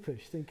all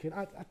sheepish, thinking,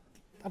 I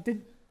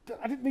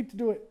didn't need to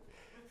do it.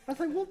 I was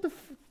like, what the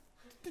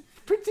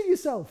printing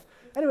yourself.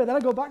 Anyway, then I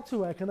go back to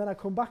work and then I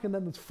come back and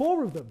then there's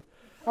 4 of them.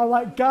 I'm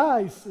like,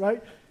 guys,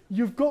 right,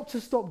 you've got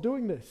to stop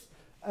doing this.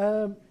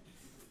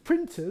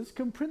 Printers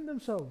can print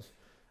themselves.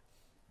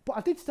 But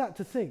I did start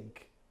to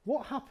think,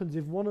 what happens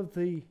if one of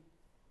the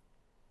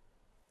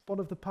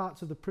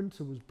parts of the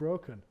printer was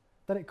broken?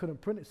 Then it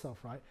couldn't print itself,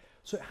 right?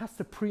 So it has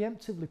to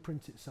preemptively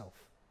print itself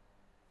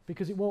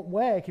because it won't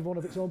work if one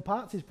of its own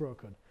parts is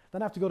broken.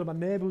 Then I have to go to my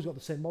neighbour who's got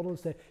the same model and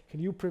say, can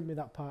you print me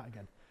that part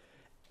again?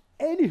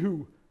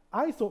 Anywho,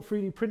 I thought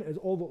 3D printers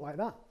all look like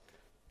that.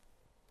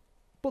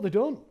 But they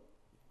don't,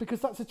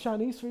 because that's a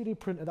Chinese 3D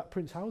printer that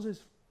prints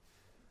houses.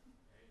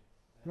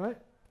 Right?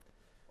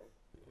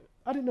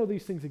 I didn't know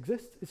these things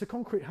exist. It's a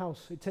concrete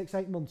house. It takes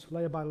 8 months,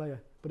 layer by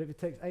layer. But if it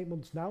takes 8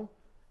 months now,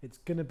 it's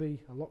going to be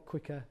a lot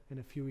quicker in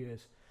a few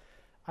years.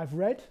 I've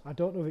read, I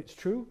don't know if it's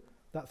true,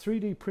 that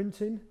 3D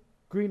printing,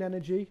 green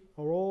energy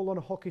are all on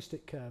a hockey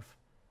stick curve,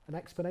 an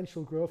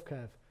exponential growth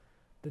curve.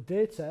 The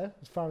data,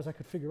 as far as I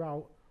could figure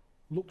out,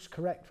 looks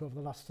correct over the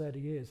last 30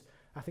 years.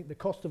 I think the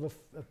cost of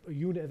a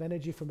unit of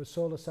energy from a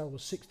solar cell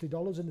was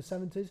 $60 in the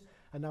 70s,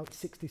 and now it's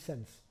 60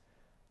 cents.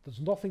 There's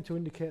nothing to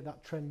indicate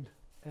that trend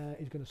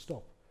is going to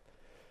stop.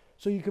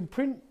 So you can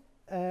print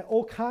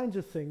all kinds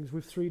of things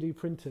with 3D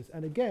printers.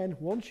 And again,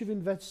 once you've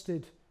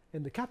invested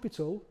in the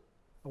capital,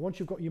 and once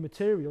you've got your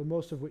material,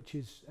 most of which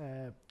is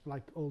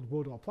like old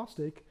wood or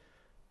plastic,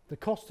 the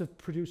cost of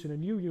producing a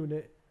new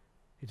unit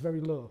is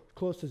very low,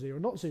 close to zero.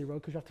 Not zero,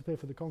 because you have to pay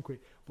for the concrete,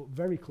 but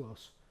very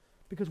close.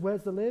 Because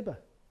where's the labour?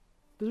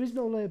 There is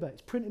no labour.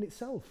 It's printing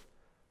itself.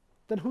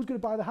 Then who's going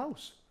to buy the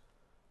house?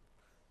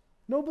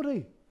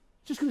 Nobody.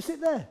 It's just going to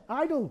sit there,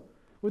 idle,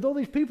 with all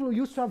these people who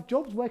used to have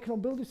jobs working on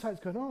building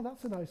sites going, oh,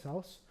 that's a nice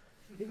house.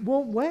 It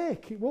won't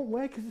work. It won't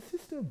work as a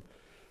system.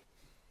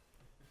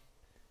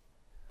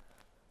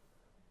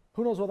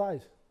 Who knows what that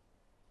is?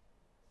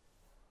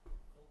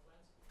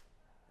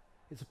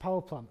 It's a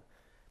power plant.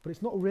 But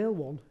it's not a real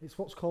one. It's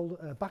what's called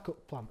a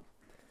backup plant.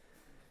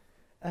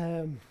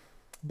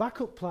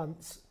 Backup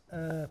plants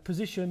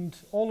positioned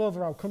all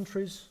over our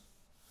countries,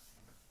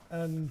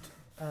 and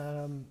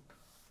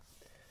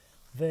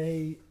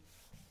they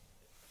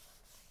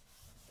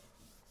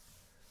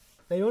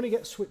only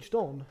get switched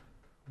on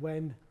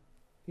when,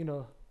 you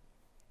know,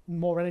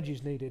 more energy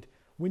is needed.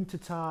 Winter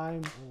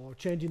time or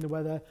changing the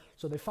weather.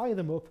 So they fire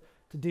them up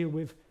to deal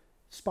with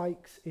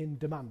spikes in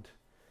demand.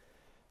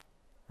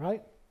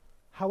 Right?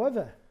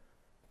 However,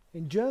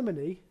 in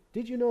Germany,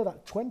 did you know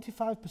that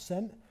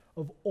 25%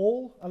 of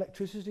all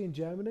electricity in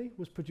Germany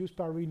was produced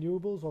by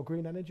renewables or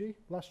green energy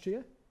last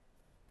year?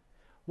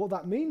 What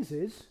that means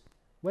is,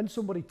 when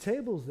somebody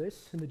tables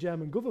this in the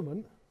German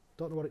government,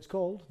 don't know what it's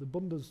called, the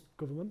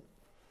Bundesgovernment.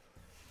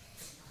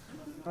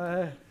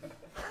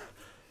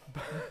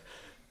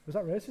 Was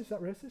that racist? Is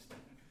that racist?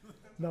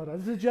 No,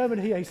 there's a German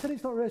here. He said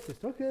it's not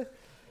racist. Okay.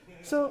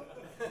 So,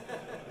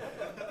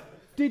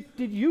 did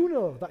you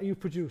know that you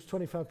produce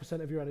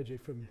 25% of your energy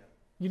from?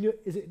 You knew,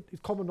 is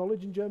it common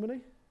knowledge in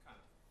Germany?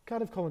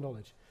 Kind of common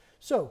knowledge.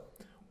 So,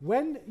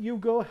 when you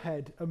go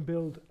ahead and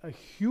build a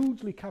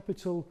hugely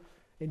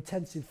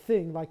capital-intensive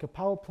thing like a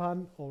power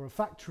plant or a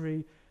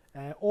factory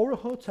or a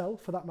hotel,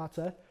 for that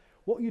matter,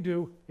 what you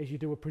do is you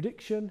do a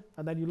prediction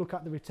and then you look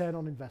at the return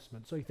on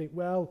investment. So you think,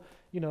 well,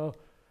 you know,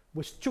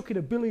 we're chucking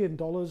 $1 billion,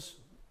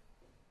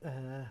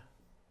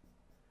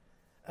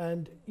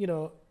 and you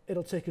know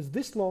it'll take us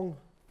this long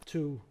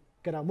to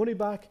get our money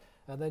back,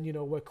 and then you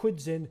know we're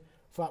quids in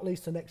for at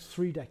least the next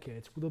 3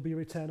 decades. Will there be a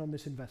return on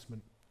this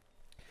investment?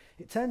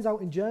 It turns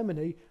out in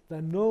Germany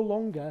they're no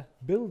longer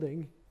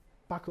building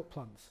backup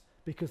plants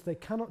because they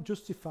cannot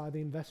justify the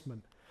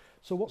investment.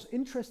 So what's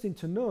interesting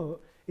to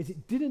note is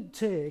it didn't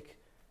take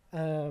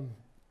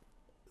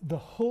the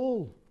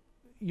whole,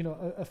 you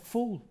know, a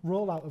full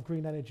rollout of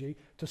green energy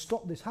to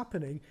stop this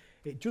happening.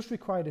 It just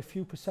required a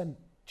few percent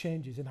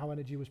changes in how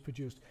energy was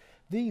produced.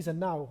 These are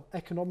now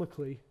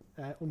economically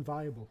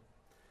unviable.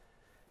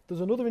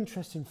 There's another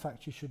interesting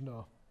fact you should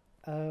know.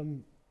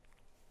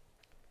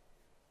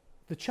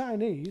 The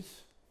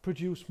Chinese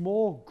produce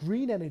more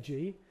green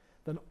energy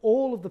than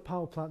all of the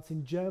power plants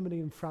in Germany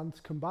and France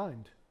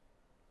combined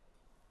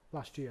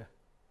last year.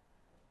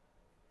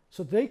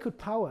 So they could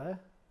power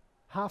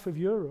half of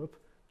Europe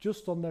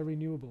just on their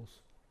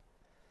renewables.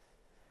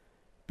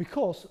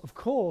 Because, of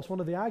course, one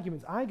of the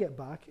arguments I get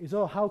back is,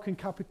 oh, how can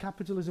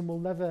capitalism will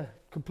never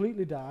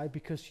completely die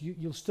because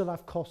you'll still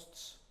have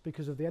costs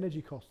because of the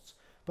energy costs.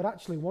 But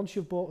actually, once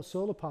you've bought a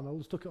solar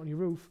panel, stuck it on your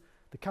roof,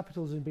 the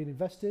capital has been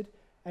invested,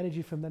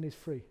 energy from then is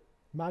free.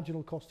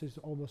 Marginal cost is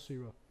almost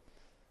zero.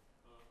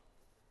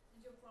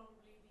 And you'll probably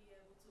be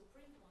able to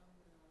print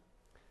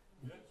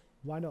one. Yes.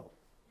 Why not?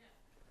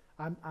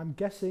 Yeah. I'm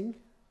guessing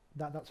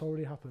that that's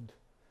already happened.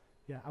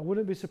 Yeah, I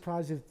wouldn't be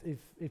surprised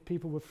if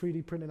people were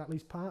 3D printing at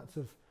least parts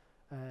of.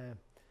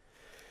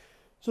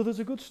 So there's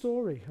a good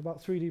story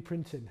about 3D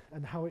printing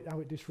and how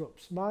it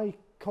disrupts. My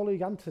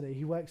colleague Anthony,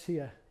 he works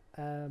here,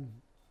 and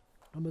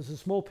there's a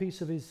small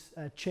piece of his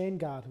chain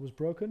guard was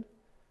broken.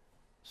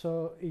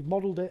 So he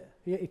modelled it.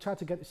 He tried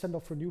to send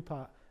off for a new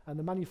part, and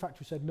the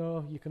manufacturer said,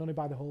 no, you can only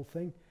buy the whole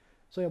thing.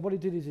 So yeah, what he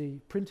did is he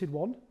printed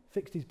one,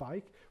 fixed his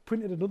bike,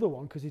 printed another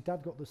one because his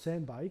dad got the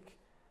same bike,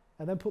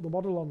 and then put the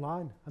model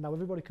online, and now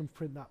everybody can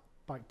print that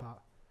bike part.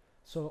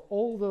 So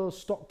all those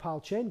stockpile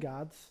chain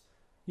guards,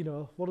 you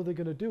know, what are they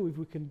going to do if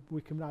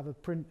we can either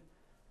print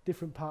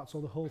different parts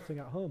or the whole thing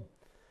at home?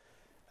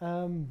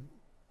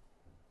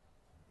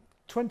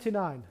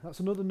 29, that's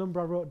another number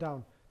I wrote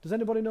down. Does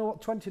anybody know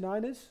what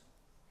 29 is?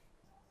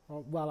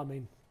 Oh, well, I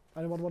mean,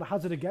 anyone want to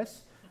hazard a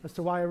guess as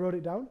to why I wrote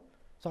it down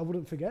so I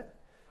wouldn't forget?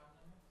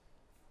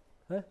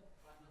 Huh?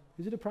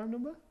 Is it a prime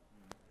number?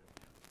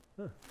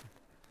 Huh.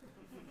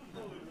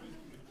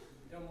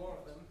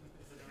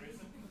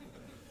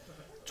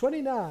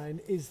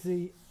 29 is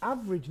the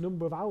average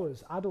number of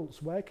hours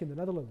adults work in the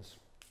Netherlands.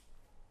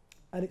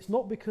 And it's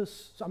not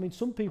because, I mean,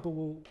 some people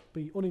will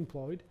be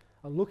unemployed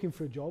and looking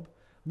for a job.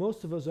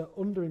 Most of us are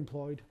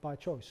underemployed by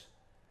choice.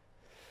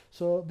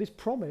 So this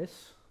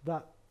promise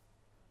that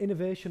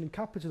innovation and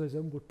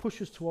capitalism would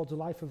push us towards a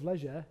life of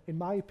leisure, in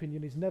my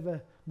opinion, is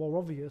never more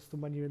obvious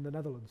than when you're in the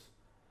Netherlands.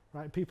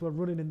 Right? People are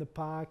running in the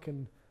park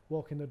and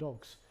walking their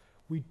dogs.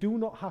 We do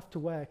not have to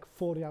work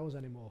 40 hours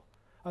anymore.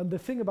 And the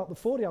thing about the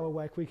 40-hour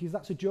work week is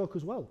that's a joke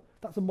as well.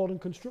 That's a modern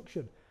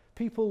construction.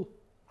 People,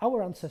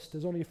 our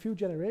ancestors, only a few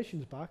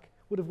generations back,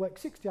 would have worked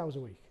 60 hours a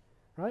week,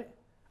 right?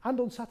 And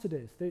on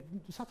Saturdays.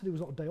 Saturday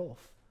was not a day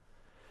off.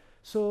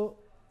 So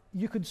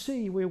you could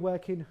see we're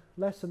working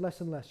less and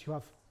less and less. You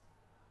have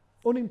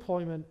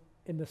unemployment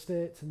in the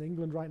States and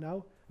England right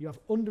now. You have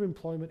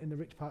underemployment in the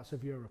rich parts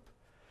of Europe.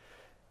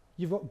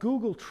 You've got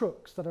Google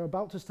trucks that are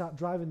about to start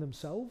driving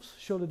themselves.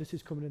 Surely this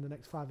is coming in the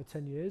next 5 or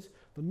 10 years.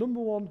 The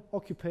number one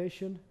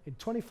occupation in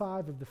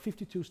 25 of the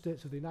 52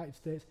 states of the United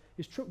States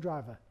is truck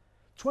driver.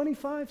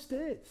 25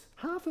 states,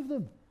 half of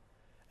them.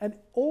 And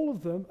all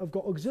of them have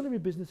got auxiliary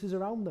businesses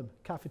around them.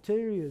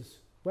 Cafeterias,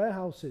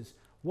 warehouses.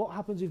 What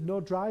happens if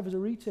no drivers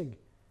are eating?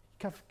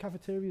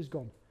 Cafeteria's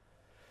gone.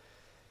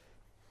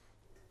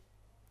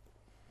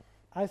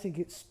 I think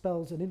it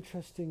spells an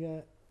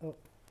interesting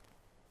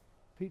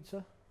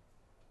pizza.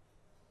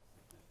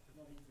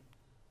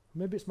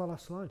 Maybe it's my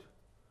last slide.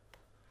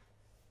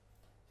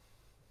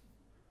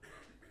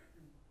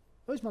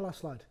 Oh, it's my last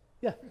slide.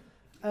 Yeah.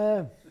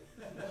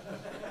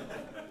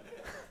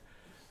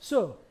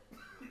 So,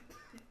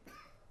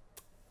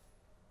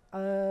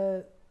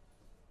 I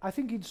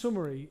think in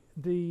summary,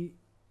 the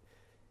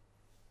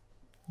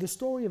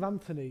story of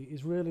Anthony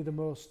is really the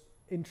most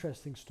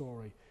interesting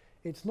story.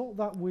 It's not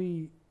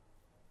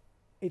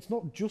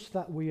just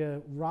that we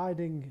are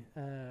riding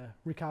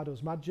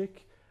Ricardo's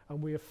magic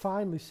and we are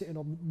finally sitting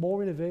on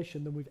more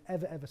innovation than we've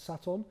ever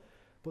sat on,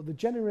 but the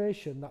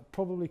generation that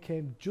probably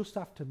came just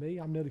after me,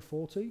 I'm nearly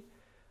 40,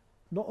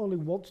 not only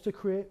wants to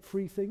create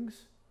free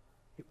things,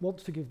 it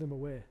wants to give them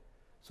away.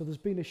 So there's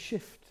been a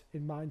shift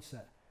in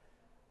mindset.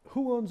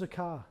 Who owns a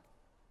car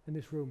in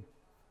this room?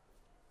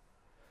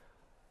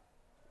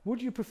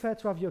 Would you prefer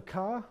to have your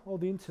car or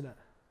the internet?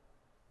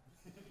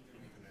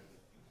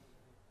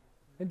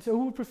 And so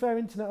who would prefer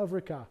internet over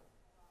a car?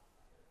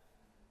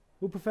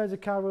 Who prefers a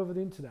car over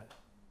the internet?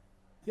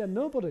 Yeah,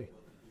 nobody.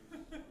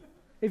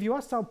 If you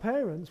asked our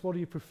parents, what do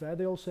you prefer?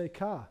 They all say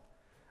car.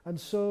 And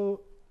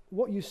so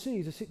what you see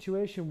is a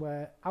situation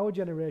where our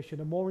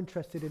generation are more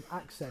interested in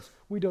access.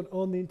 We don't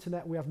own the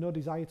internet. We have no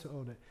desire to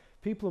own it.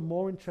 People are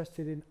more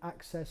interested in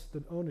access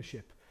than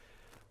ownership.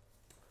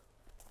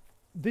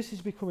 This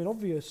is becoming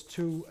obvious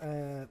to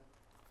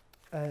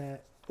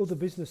other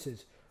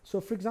businesses.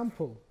 So, for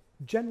example,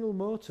 General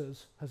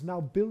Motors has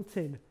now built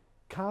in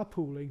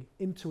carpooling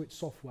into its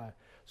software.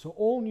 So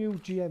all new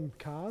GM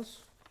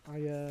cars,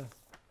 I've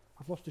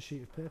lost a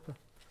sheet of paper.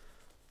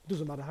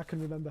 Doesn't matter, I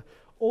can remember.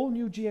 All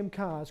new GM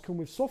cars come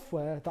with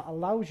software that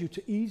allows you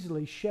to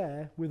easily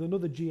share with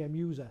another GM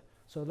user.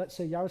 So let's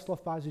say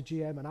Yaroslav buys a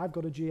GM and I've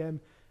got a GM,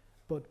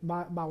 but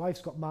my wife's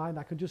got mine.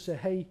 I can just say,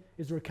 hey,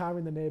 is there a car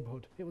in the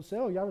neighborhood? It will say,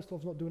 oh,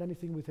 Yaroslav's not doing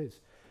anything with his.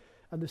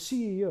 And the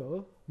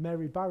CEO,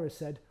 Mary Barra,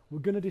 said, we're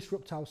going to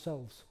disrupt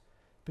ourselves.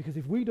 Because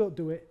if we don't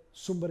do it,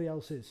 somebody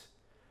else is.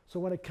 So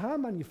when a car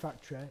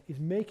manufacturer is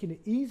making it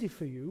easy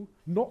for you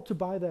not to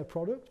buy their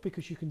product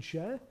because you can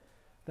share,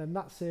 then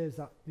that says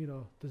that, you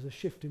know, there's a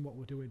shift in what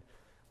we're doing.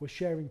 We're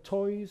sharing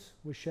toys,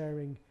 we're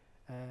sharing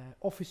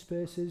office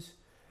spaces,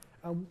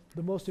 and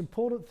the most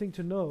important thing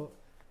to note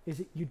is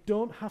that you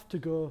don't have to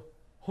go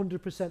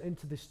 100%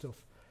 into this stuff.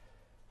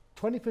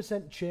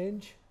 20%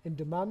 change in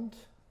demand,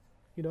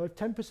 you know, if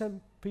 10%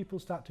 people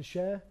start to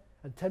share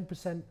and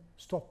 10%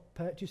 stop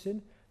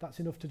purchasing, that's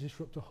enough to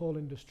disrupt the whole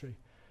industry.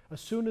 As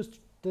soon as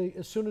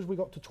we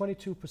got to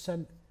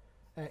 22%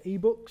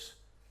 e-books,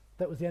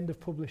 that was the end of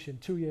publishing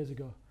 2 years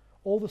ago.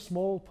 All the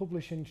small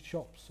publishing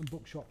shops and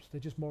bookshops, they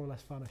just more or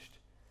less vanished.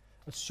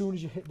 As soon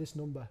as you hit this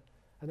number.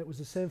 And it was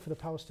the same for the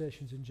power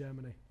stations in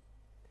Germany.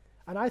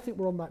 And I think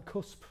we're on that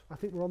cusp. I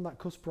think we're on that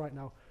cusp right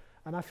now.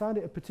 And I find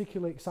it a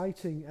particularly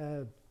exciting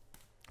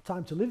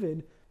time to live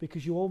in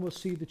because you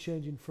almost see the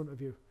change in front of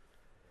you.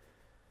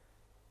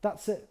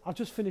 That's it. I'll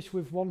just finish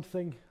with one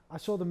thing. I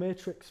saw The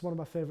Matrix, one of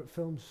my favourite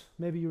films.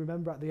 Maybe you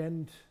remember at the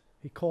end,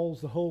 he calls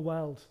the whole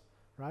world,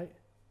 right?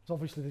 Because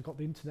obviously they've got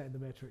the internet in The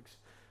Matrix.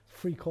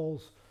 Free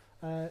calls.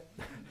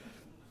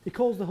 He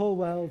calls the whole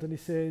world and he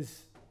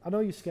says, I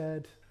know you're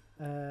scared.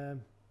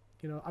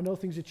 You know, I know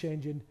things are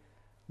changing.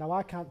 Now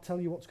I can't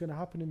tell you what's going to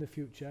happen in the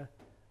future.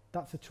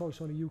 That's a choice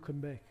only you can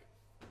make.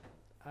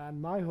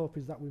 And my hope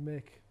is that we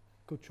make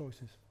good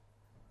choices.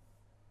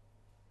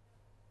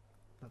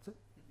 That's it.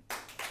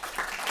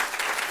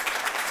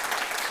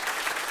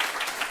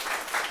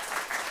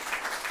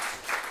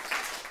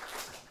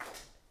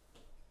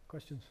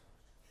 Questions?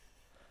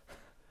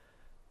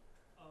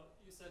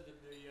 You said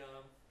that the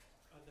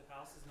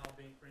house is now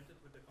being printed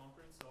with the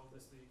concrete, so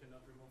obviously you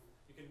cannot remove.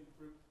 You can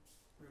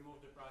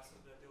remove the price of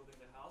the building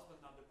the house,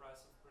 but not the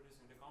price of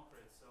producing the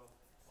concrete. So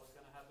what's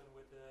going to happen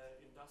with the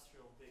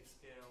industrial big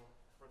scale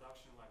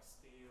production like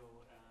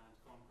steel and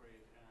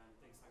concrete and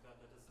things like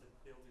that? That is the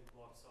building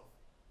blocks of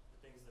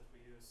the things that we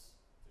use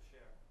to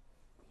share.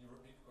 Can you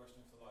repeat the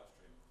question for the live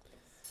stream?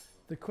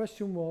 The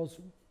question was,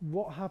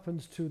 what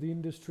happens to the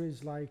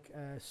industries like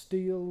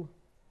steel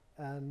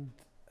and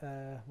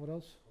what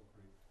else?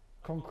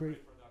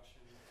 Concrete. Production.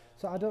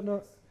 So I don't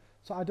know.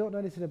 So I don't know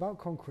anything about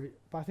concrete,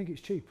 but I think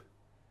it's cheap.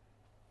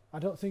 I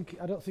don't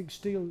think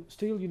steel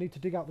you need to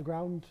dig out the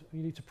ground,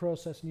 you need to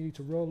process, and you need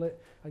to roll it,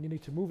 and you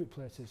need to move it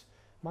places.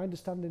 My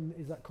understanding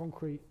is that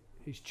concrete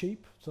is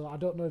cheap, so I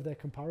don't know if they're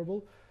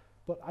comparable,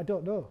 but I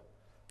don't know.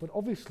 But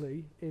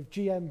obviously, if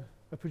GM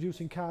are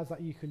producing cars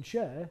that you can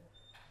share,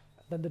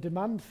 then the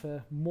demand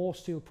for more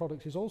steel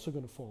products is also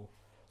going to fall.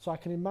 So I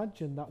can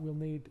imagine that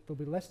there'll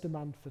be less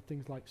demand for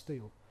things like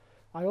steel.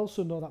 I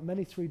also know that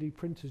many 3D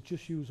printers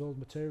just use old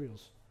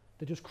materials.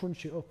 They just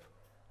crunch it up,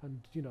 and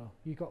you know,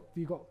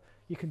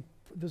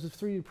 there's a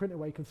 3D printer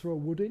where you can throw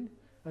wood in,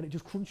 and it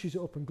just crunches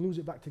it up and glues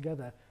it back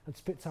together and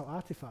spits out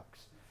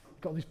artifacts.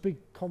 It's got this big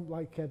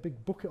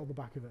big bucket on the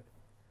back of it.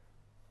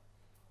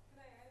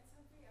 Can I add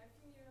something? I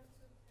think you have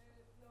to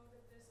know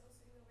that there's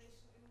also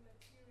innovation in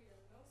material,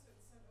 no? So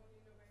it's not only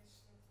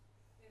innovation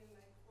in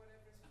like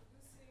whatever is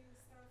producing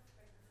stuff,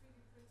 like the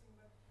 3D printing,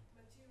 but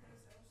materials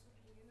are also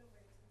being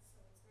innovated, so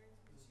it's going to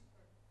be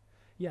cheaper.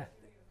 Yeah.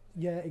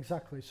 Yeah,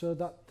 exactly. So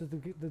that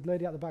the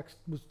lady at the back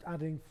was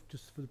adding,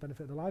 just for the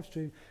benefit of the live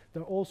stream,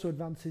 there are also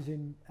advances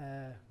in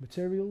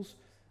materials,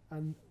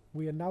 and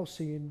we are now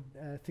seeing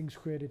things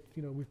created,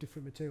 you know, with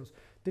different materials.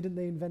 Didn't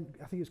they invent,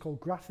 I think it's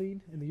called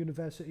graphene in the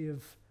University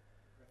of,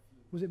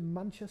 was it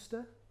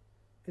Manchester,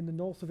 in the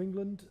north of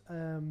England?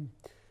 And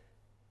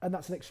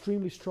that's an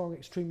extremely strong,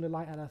 extremely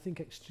light, and I think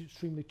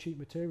extremely cheap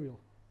material.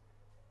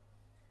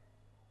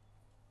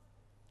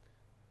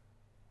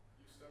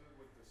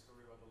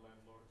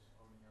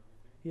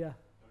 Yeah.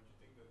 Don't you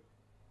think that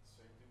the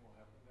same thing will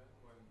happen then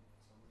when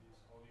somebody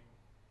is owning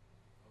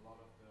a lot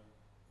of the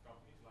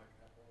companies like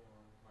Apple or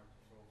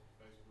Microsoft,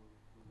 Facebook,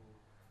 Google?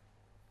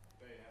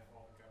 They have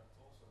all the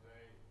capital, so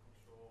they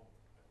control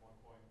at one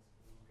point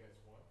who gets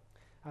what.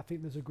 I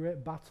think there's a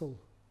great battle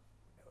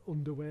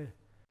underway.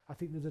 I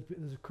think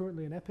there's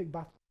currently an epic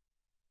battle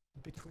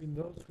between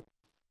those who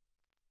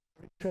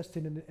are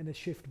interested in a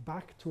shift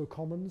back to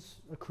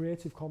a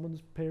creative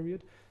commons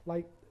period.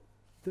 Like,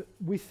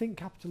 we think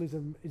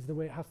capitalism is the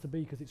way it has to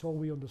be because it's all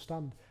we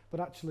understand, but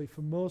actually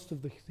for most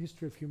of the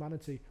history of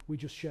humanity we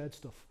just shared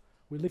stuff.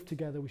 We lived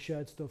together, we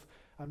shared stuff,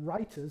 and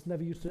writers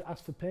never used to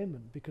ask for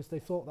payment because they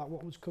thought that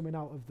what was coming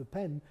out of the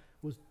pen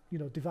was, you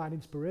know, divine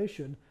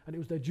inspiration, and it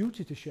was their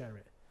duty to share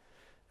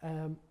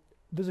it.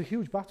 There's a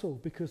huge battle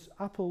because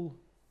Apple,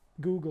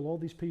 Google, all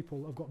these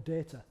people have got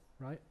data,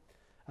 right?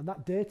 And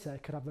that data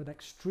could have an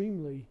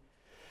extremely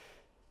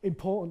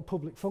important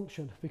public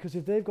function, because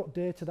if they've got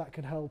data that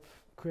can help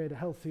create a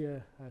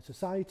healthier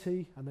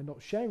society and they're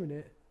not sharing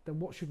it, then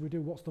what should we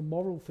do? What's the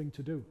moral thing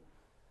to do?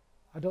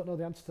 I don't know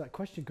the answer to that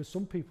question, because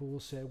some people will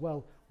say,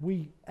 well,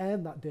 we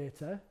earn that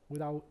data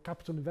without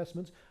capital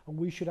investments and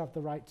we should have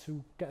the right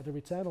to get the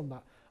return on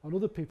that. And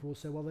other people will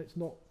say, well, it's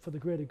not for the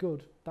greater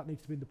good, that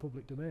needs to be in the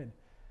public domain.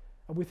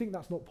 And we think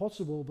that's not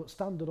possible, but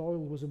Standard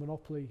Oil was a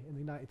monopoly in the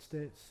United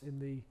States in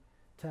the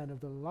turn of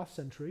the last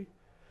century,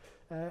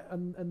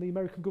 and the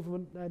American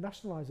government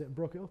nationalised it and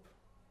broke it up.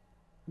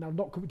 Now,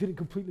 didn't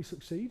completely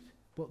succeed,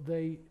 but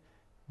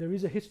there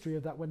is a history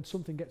of that. When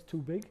something gets too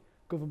big,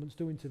 governments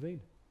do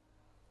intervene.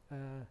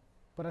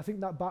 But I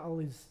think that battle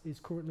is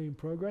currently in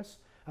progress,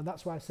 and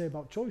that's why I say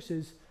about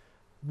choices,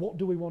 what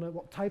do we want?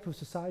 What type of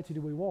society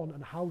do we want,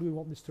 and how do we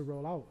want this to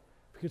roll out?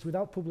 Because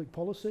without public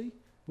policy,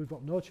 we've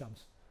got no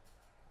chance.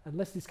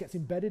 Unless this gets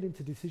embedded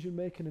into decision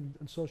making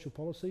and social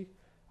policy,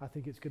 I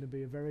think it's going to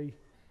be a very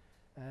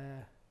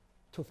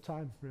tough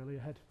time really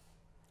ahead.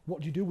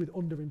 What do you do with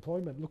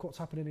underemployment? Look what's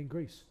happening in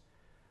Greece.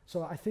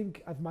 So I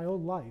think of my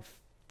own life,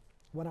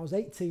 when I was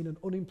 18 and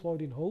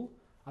unemployed in Hull,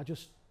 I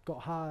just got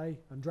high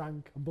and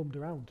drank and bummed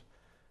around.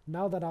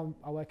 Now that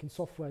I work in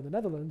software in the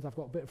Netherlands, I've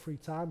got a bit of free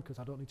time because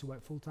I don't need to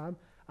work full time,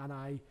 and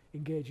I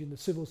engage in the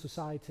civil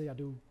society, I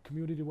do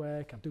community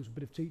work, I do a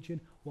bit of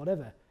teaching,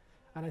 whatever.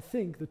 And I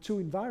think the two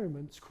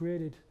environments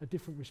created a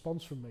different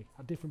response from me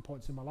at different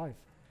points in my life.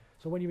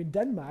 So when you're in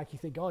Denmark, you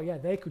think, oh yeah,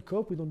 they could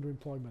cope with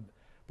underemployment.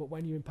 But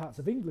when you're in parts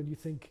of England, you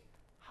think,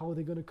 how are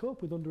they going to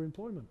cope with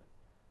underemployment?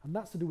 And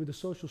that's to do with the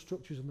social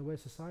structures and the way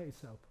society is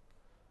set up.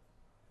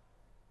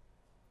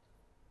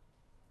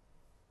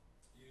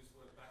 You used the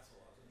word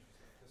battle. I was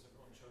interested because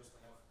everyone chose to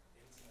have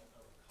internet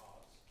over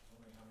cars. I'm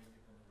wondering how many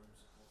people in the room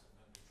supported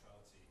net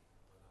neutrality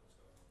when that was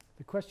going on.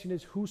 The question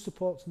is, who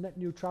supports net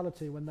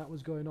neutrality when that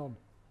was going on?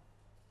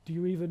 Do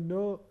you even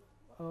know?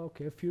 Oh,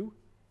 okay, a few.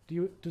 Do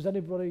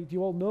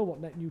you all know what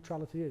net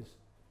neutrality is?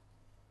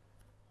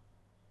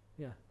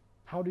 Yeah.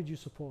 How did you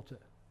support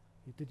it?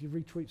 Did you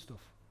retweet stuff?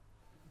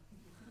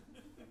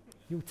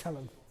 You tell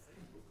them.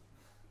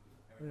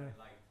 Yeah.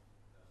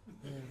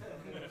 Yeah.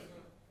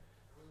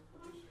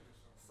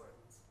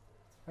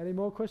 Any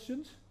more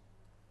questions?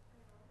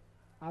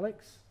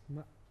 Alex?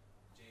 Jamie,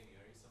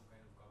 are you some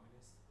kind of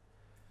communist?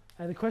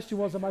 And the question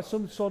was, am I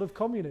some sort of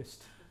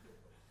communist?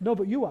 No,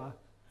 but you are.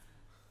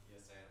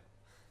 Yes,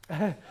 I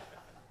am.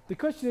 The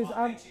question is,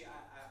 Well, actually,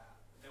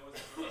 there was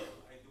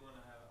I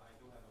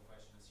do have a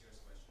question, a serious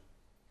question.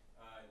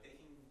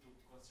 Taking into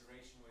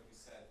consideration what you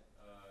said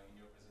in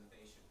your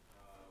presentation,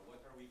 what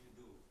are we to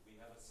do? We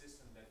have a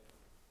system that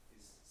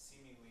is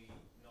seemingly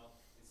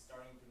it's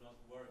starting to not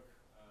work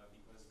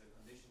because the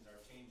conditions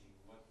are changing.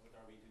 what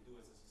are we to do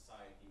as a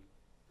society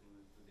to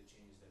the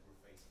changes that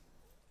we're facing?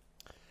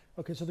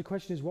 Okay, so the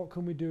question is, what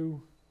can we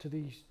do to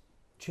these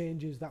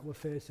changes that we're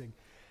facing?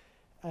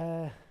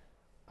 I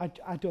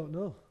don't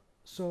know.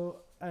 So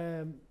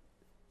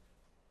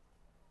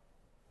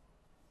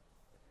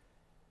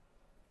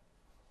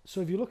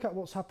so if you look at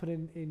what's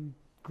happening in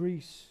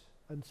Greece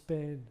and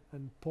Spain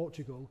and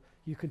Portugal,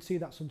 you can see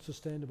that's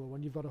unsustainable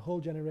when you've got a whole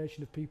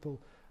generation of people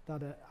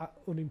that are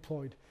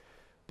unemployed.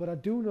 But I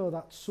do know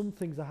that some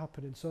things are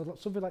happening. So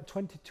something like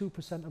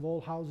 22% of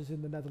all houses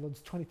in the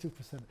Netherlands, 22%,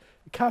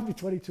 it can't be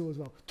 22 as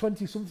well,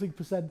 20-something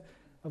percent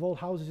of all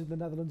houses in the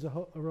Netherlands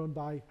are owned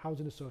by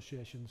housing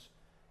associations.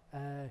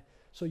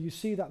 So you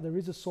see that there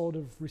is a sort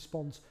of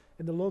response.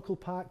 In the local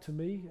park, to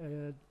me,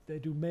 they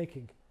do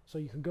making. So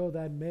you can go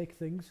there and make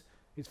things.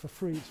 It's for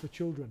free, it's for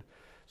children.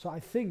 So I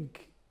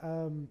think,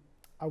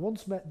 I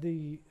once met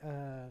the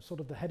sort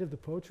of the head of the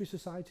Poetry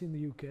Society in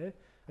the UK,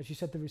 and she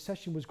said the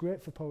recession was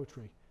great for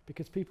poetry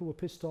because people were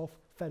pissed off,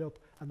 fed up,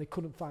 and they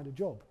couldn't find a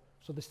job.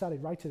 So they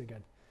started writing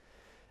again.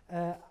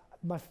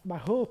 My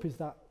hope is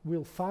that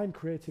we'll find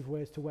creative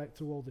ways to work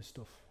through all this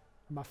stuff.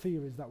 My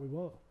fear is that we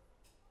won't.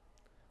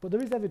 But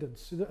there is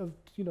evidence that,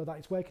 you know, that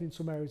it's working in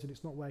some areas and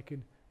it's not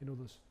working in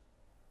others.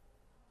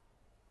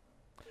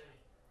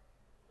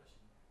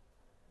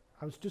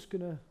 I was just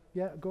gonna,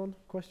 yeah, go on,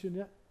 question,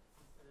 yeah?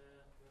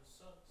 We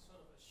sort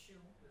of assume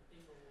that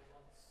people will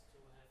want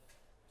to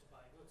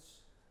buy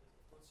goods. If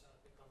goods are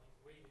becoming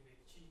really,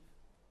 really cheap,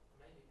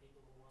 maybe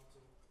people will want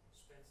to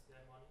spend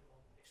their money on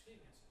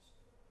experiences.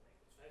 They go travel,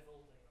 they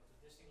go to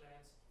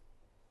Disneyland,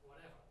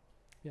 whatever.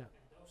 Yeah.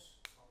 And those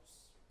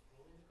costs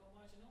will they become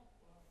marginal?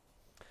 Or?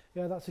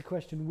 Yeah, that's a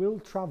question. Will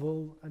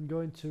travel and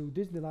going to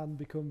Disneyland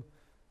become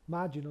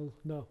marginal?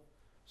 No.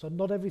 So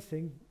not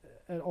everything,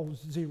 or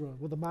zero.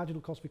 Will the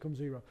marginal cost become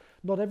zero?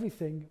 Not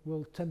everything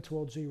will tend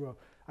towards zero.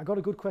 I got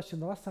a good question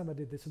the last time I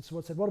did this, and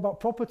someone said, what about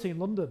property in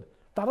London?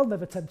 That'll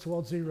never tend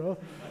towards zero.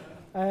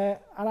 And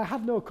I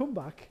had no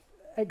comeback,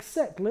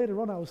 except later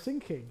on I was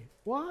thinking,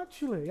 well,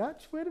 actually,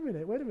 wait a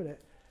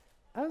minute.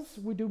 As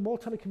we do more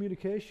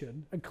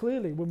telecommunication, and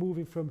clearly we're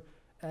moving from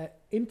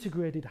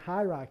integrated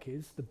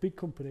hierarchies, the big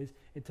companies,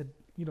 into,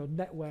 you know,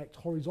 networked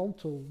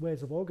horizontal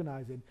ways of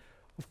organizing.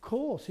 Of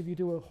course, if you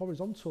do a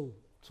horizontal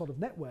sort of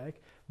network,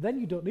 then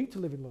you don't need to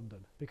live in London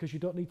because you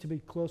don't need to be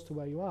close to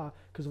where you are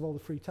because of all the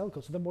free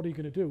telco. So then what are you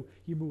going to do?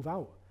 You move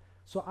out.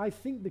 So I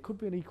think there could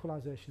be an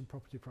equalisation in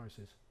property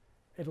prices.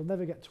 It'll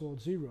never get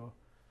towards zero.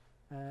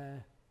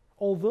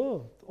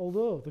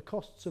 Although the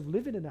costs of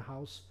living in a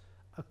house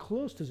are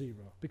close to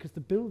zero because the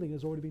building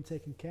has already been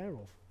taken care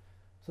of.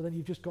 So then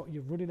you've just got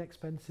your running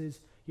expenses,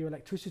 your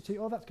electricity,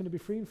 oh, that's going to be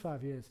free in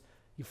 5 years.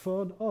 Your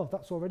phone, oh,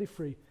 that's already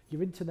free.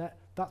 Your internet,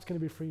 that's going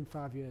to be free in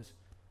 5 years.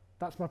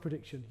 That's my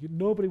prediction.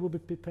 Nobody will be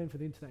paying for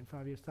the internet in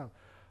 5 years' time.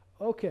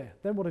 Okay,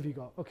 then what have you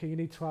got? Okay, you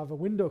need to have a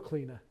window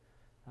cleaner.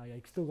 Oh yeah,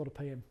 you've still got to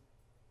pay him.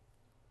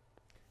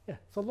 Yeah,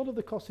 so a lot of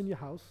the costs in your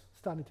house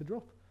starting to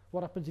drop.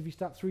 What happens if you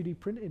start 3D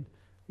printing?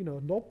 You know,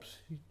 knobs,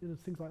 you know,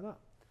 things like that.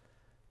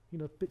 You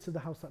know, bits of the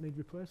house that need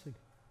replacing.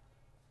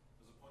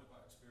 There's a point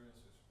about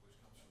experiences which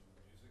comes from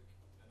the music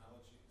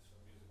analogy. So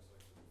music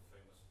is like the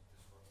famous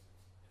disrupted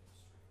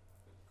industry.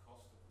 The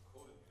cost of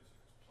recorded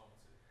music has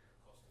plummeted.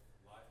 The cost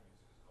of live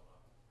music has gone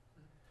up.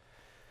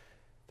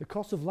 The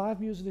cost of live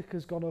music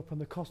has gone up and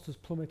the cost has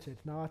plummeted.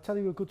 Now, I'll tell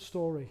you a good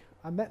story.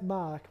 I met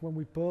Mark when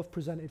we both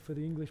presented for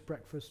the English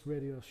Breakfast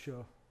radio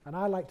show. And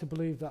I like to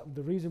believe that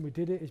the reason we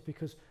did it is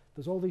because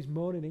there's all these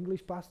moaning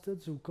English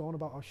bastards who go on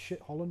about how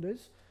shit Holland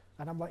is.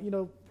 And I'm like, you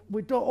know,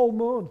 we don't all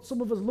moan. Some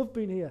of us love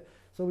being here.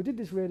 So we did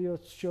this radio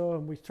show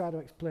and we tried to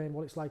explain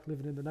what it's like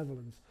living in the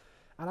Netherlands.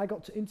 And I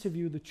got to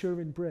interview the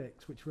Turin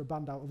Breaks, which were a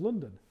band out of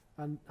London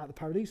and at the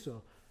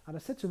Paradiso. And I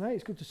said to them, hey,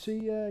 it's good to see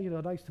you. You know,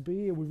 nice to be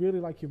here. We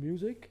really like your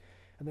music.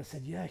 And they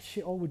said, yeah,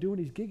 shit, all we're doing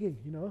is gigging,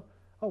 you know.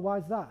 Oh, why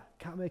is that?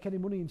 Can't make any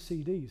money in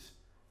CDs.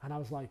 And I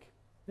was like,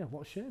 yeah,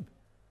 what a shame.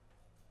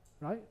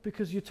 Right?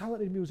 Because you're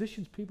talented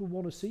musicians, people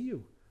want to see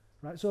you.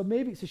 Right? So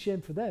maybe it's a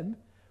shame for them,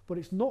 but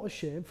it's not a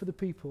shame for the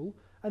people.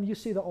 And you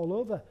see that all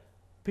over.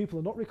 People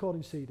are not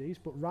recording CDs,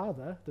 but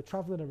rather they're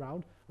travelling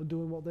around and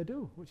doing what they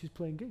do, which is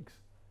playing gigs.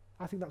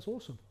 I think that's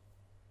awesome.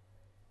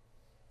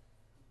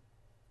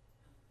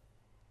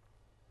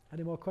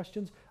 Any more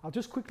questions? I'll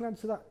just quickly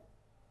answer that.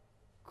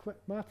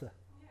 Martha?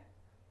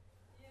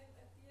 Yeah,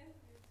 at the end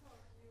of your talk,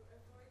 you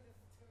avoided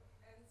to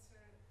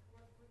answer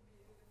what would be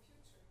in the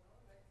future, no?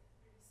 Like,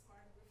 really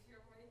smart with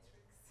your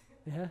matrix.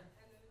 Yeah.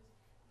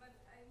 But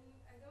I mean,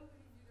 I don't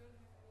believe you don't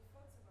have any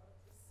thoughts about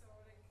this. So,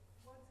 like,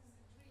 what is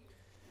the dream?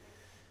 Like,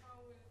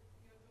 how will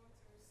your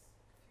daughter's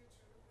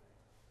future look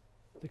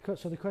like?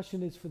 So the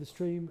question is for the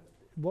stream,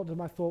 what are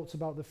my thoughts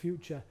about the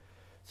future?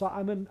 So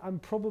I'm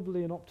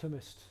probably an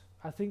optimist.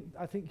 I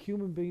think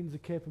human beings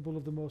are capable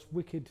of the most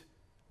wicked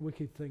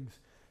things,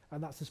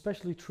 and that's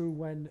especially true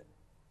when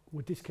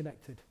we're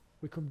disconnected.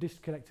 We become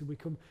disconnected. We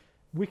become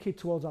wicked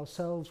towards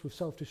ourselves with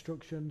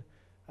self-destruction,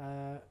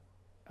 and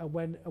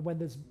when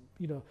there's,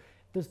 you know,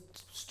 There's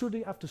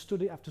study after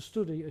study after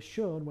study has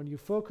shown when you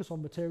focus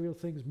on material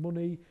things,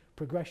 money,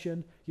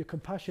 progression, your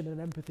compassion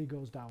and empathy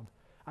goes down.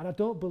 And I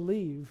don't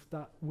believe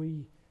that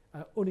we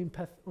are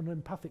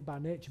unempathic by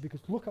nature,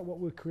 because look at what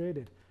we've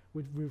created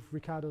with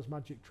Ricardo's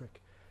magic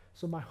trick.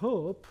 So my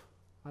hope,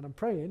 and I'm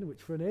praying,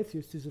 which for an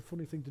atheist is a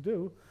funny thing to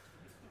do,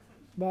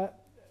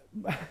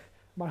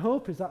 my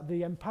hope is that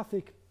the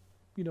empathic,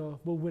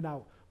 will win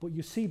out. But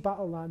you see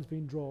battle lines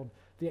being drawn.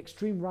 The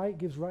extreme right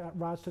gives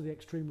rise to the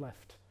extreme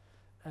left.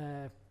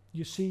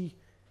 You see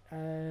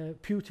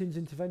Putin's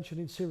intervention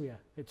in Syria.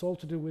 It's all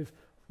to do with,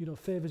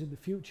 favours in the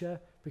future,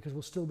 because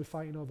we'll still be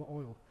fighting over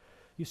oil.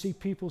 You see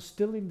people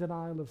still in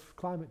denial of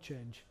climate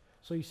change.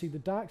 So you see the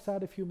dark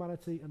side of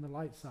humanity and the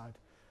light side.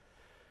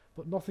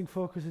 But nothing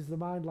focuses the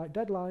mind like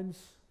deadlines,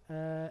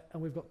 and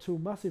we've got two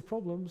massive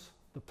problems.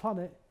 The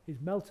planet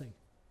is melting,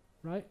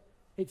 right?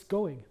 It's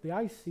going. The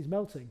ice is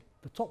melting.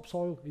 The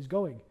topsoil is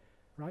going,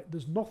 right?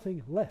 There's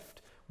nothing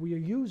left. We are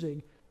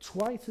using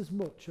twice as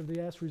much of the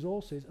Earth's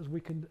resources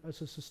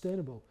as is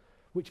sustainable,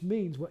 which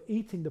means we're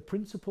eating the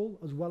principle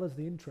as well as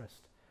the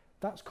interest.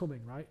 That's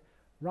coming, right?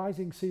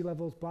 Rising sea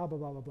levels, blah, blah,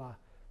 blah, blah, blah.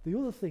 The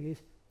other thing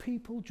is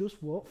people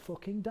just won't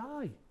fucking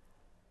die.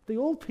 The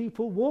old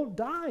people won't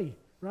die,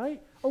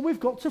 right? And we've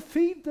got to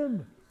feed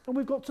them, and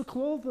we've got to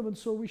clothe them, and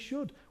so we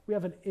should. We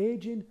have an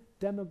aging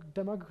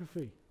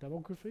demographic.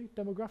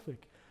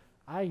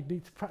 I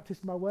need to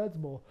practice my words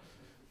more.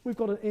 We've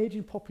got an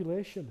aging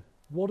population.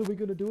 What are we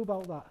going to do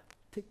about that?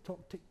 Tick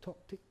tock, tick tock,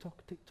 tick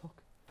tock, tick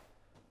tock.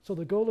 So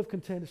the goal of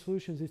Container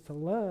Solutions is to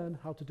learn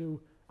how to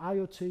do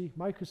IoT,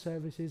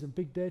 microservices and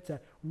big data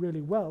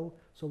really well,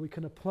 so we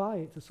can apply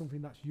it to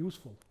something that's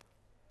useful,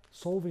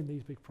 solving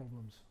these big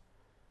problems.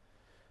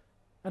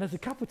 And as a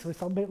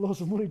capitalist, I'll make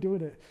loads of money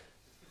doing it.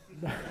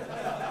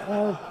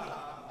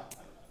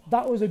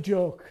 That was a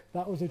joke.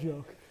 That was a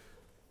joke.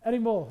 Any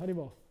more? Any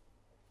more?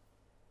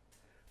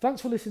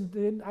 Thanks for listening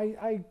in.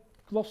 I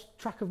lost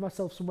track of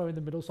myself somewhere in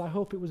the middle, so I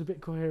hope it was a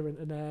bit coherent,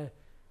 and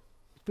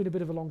it's been a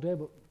bit of a long day,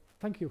 but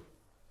thank you.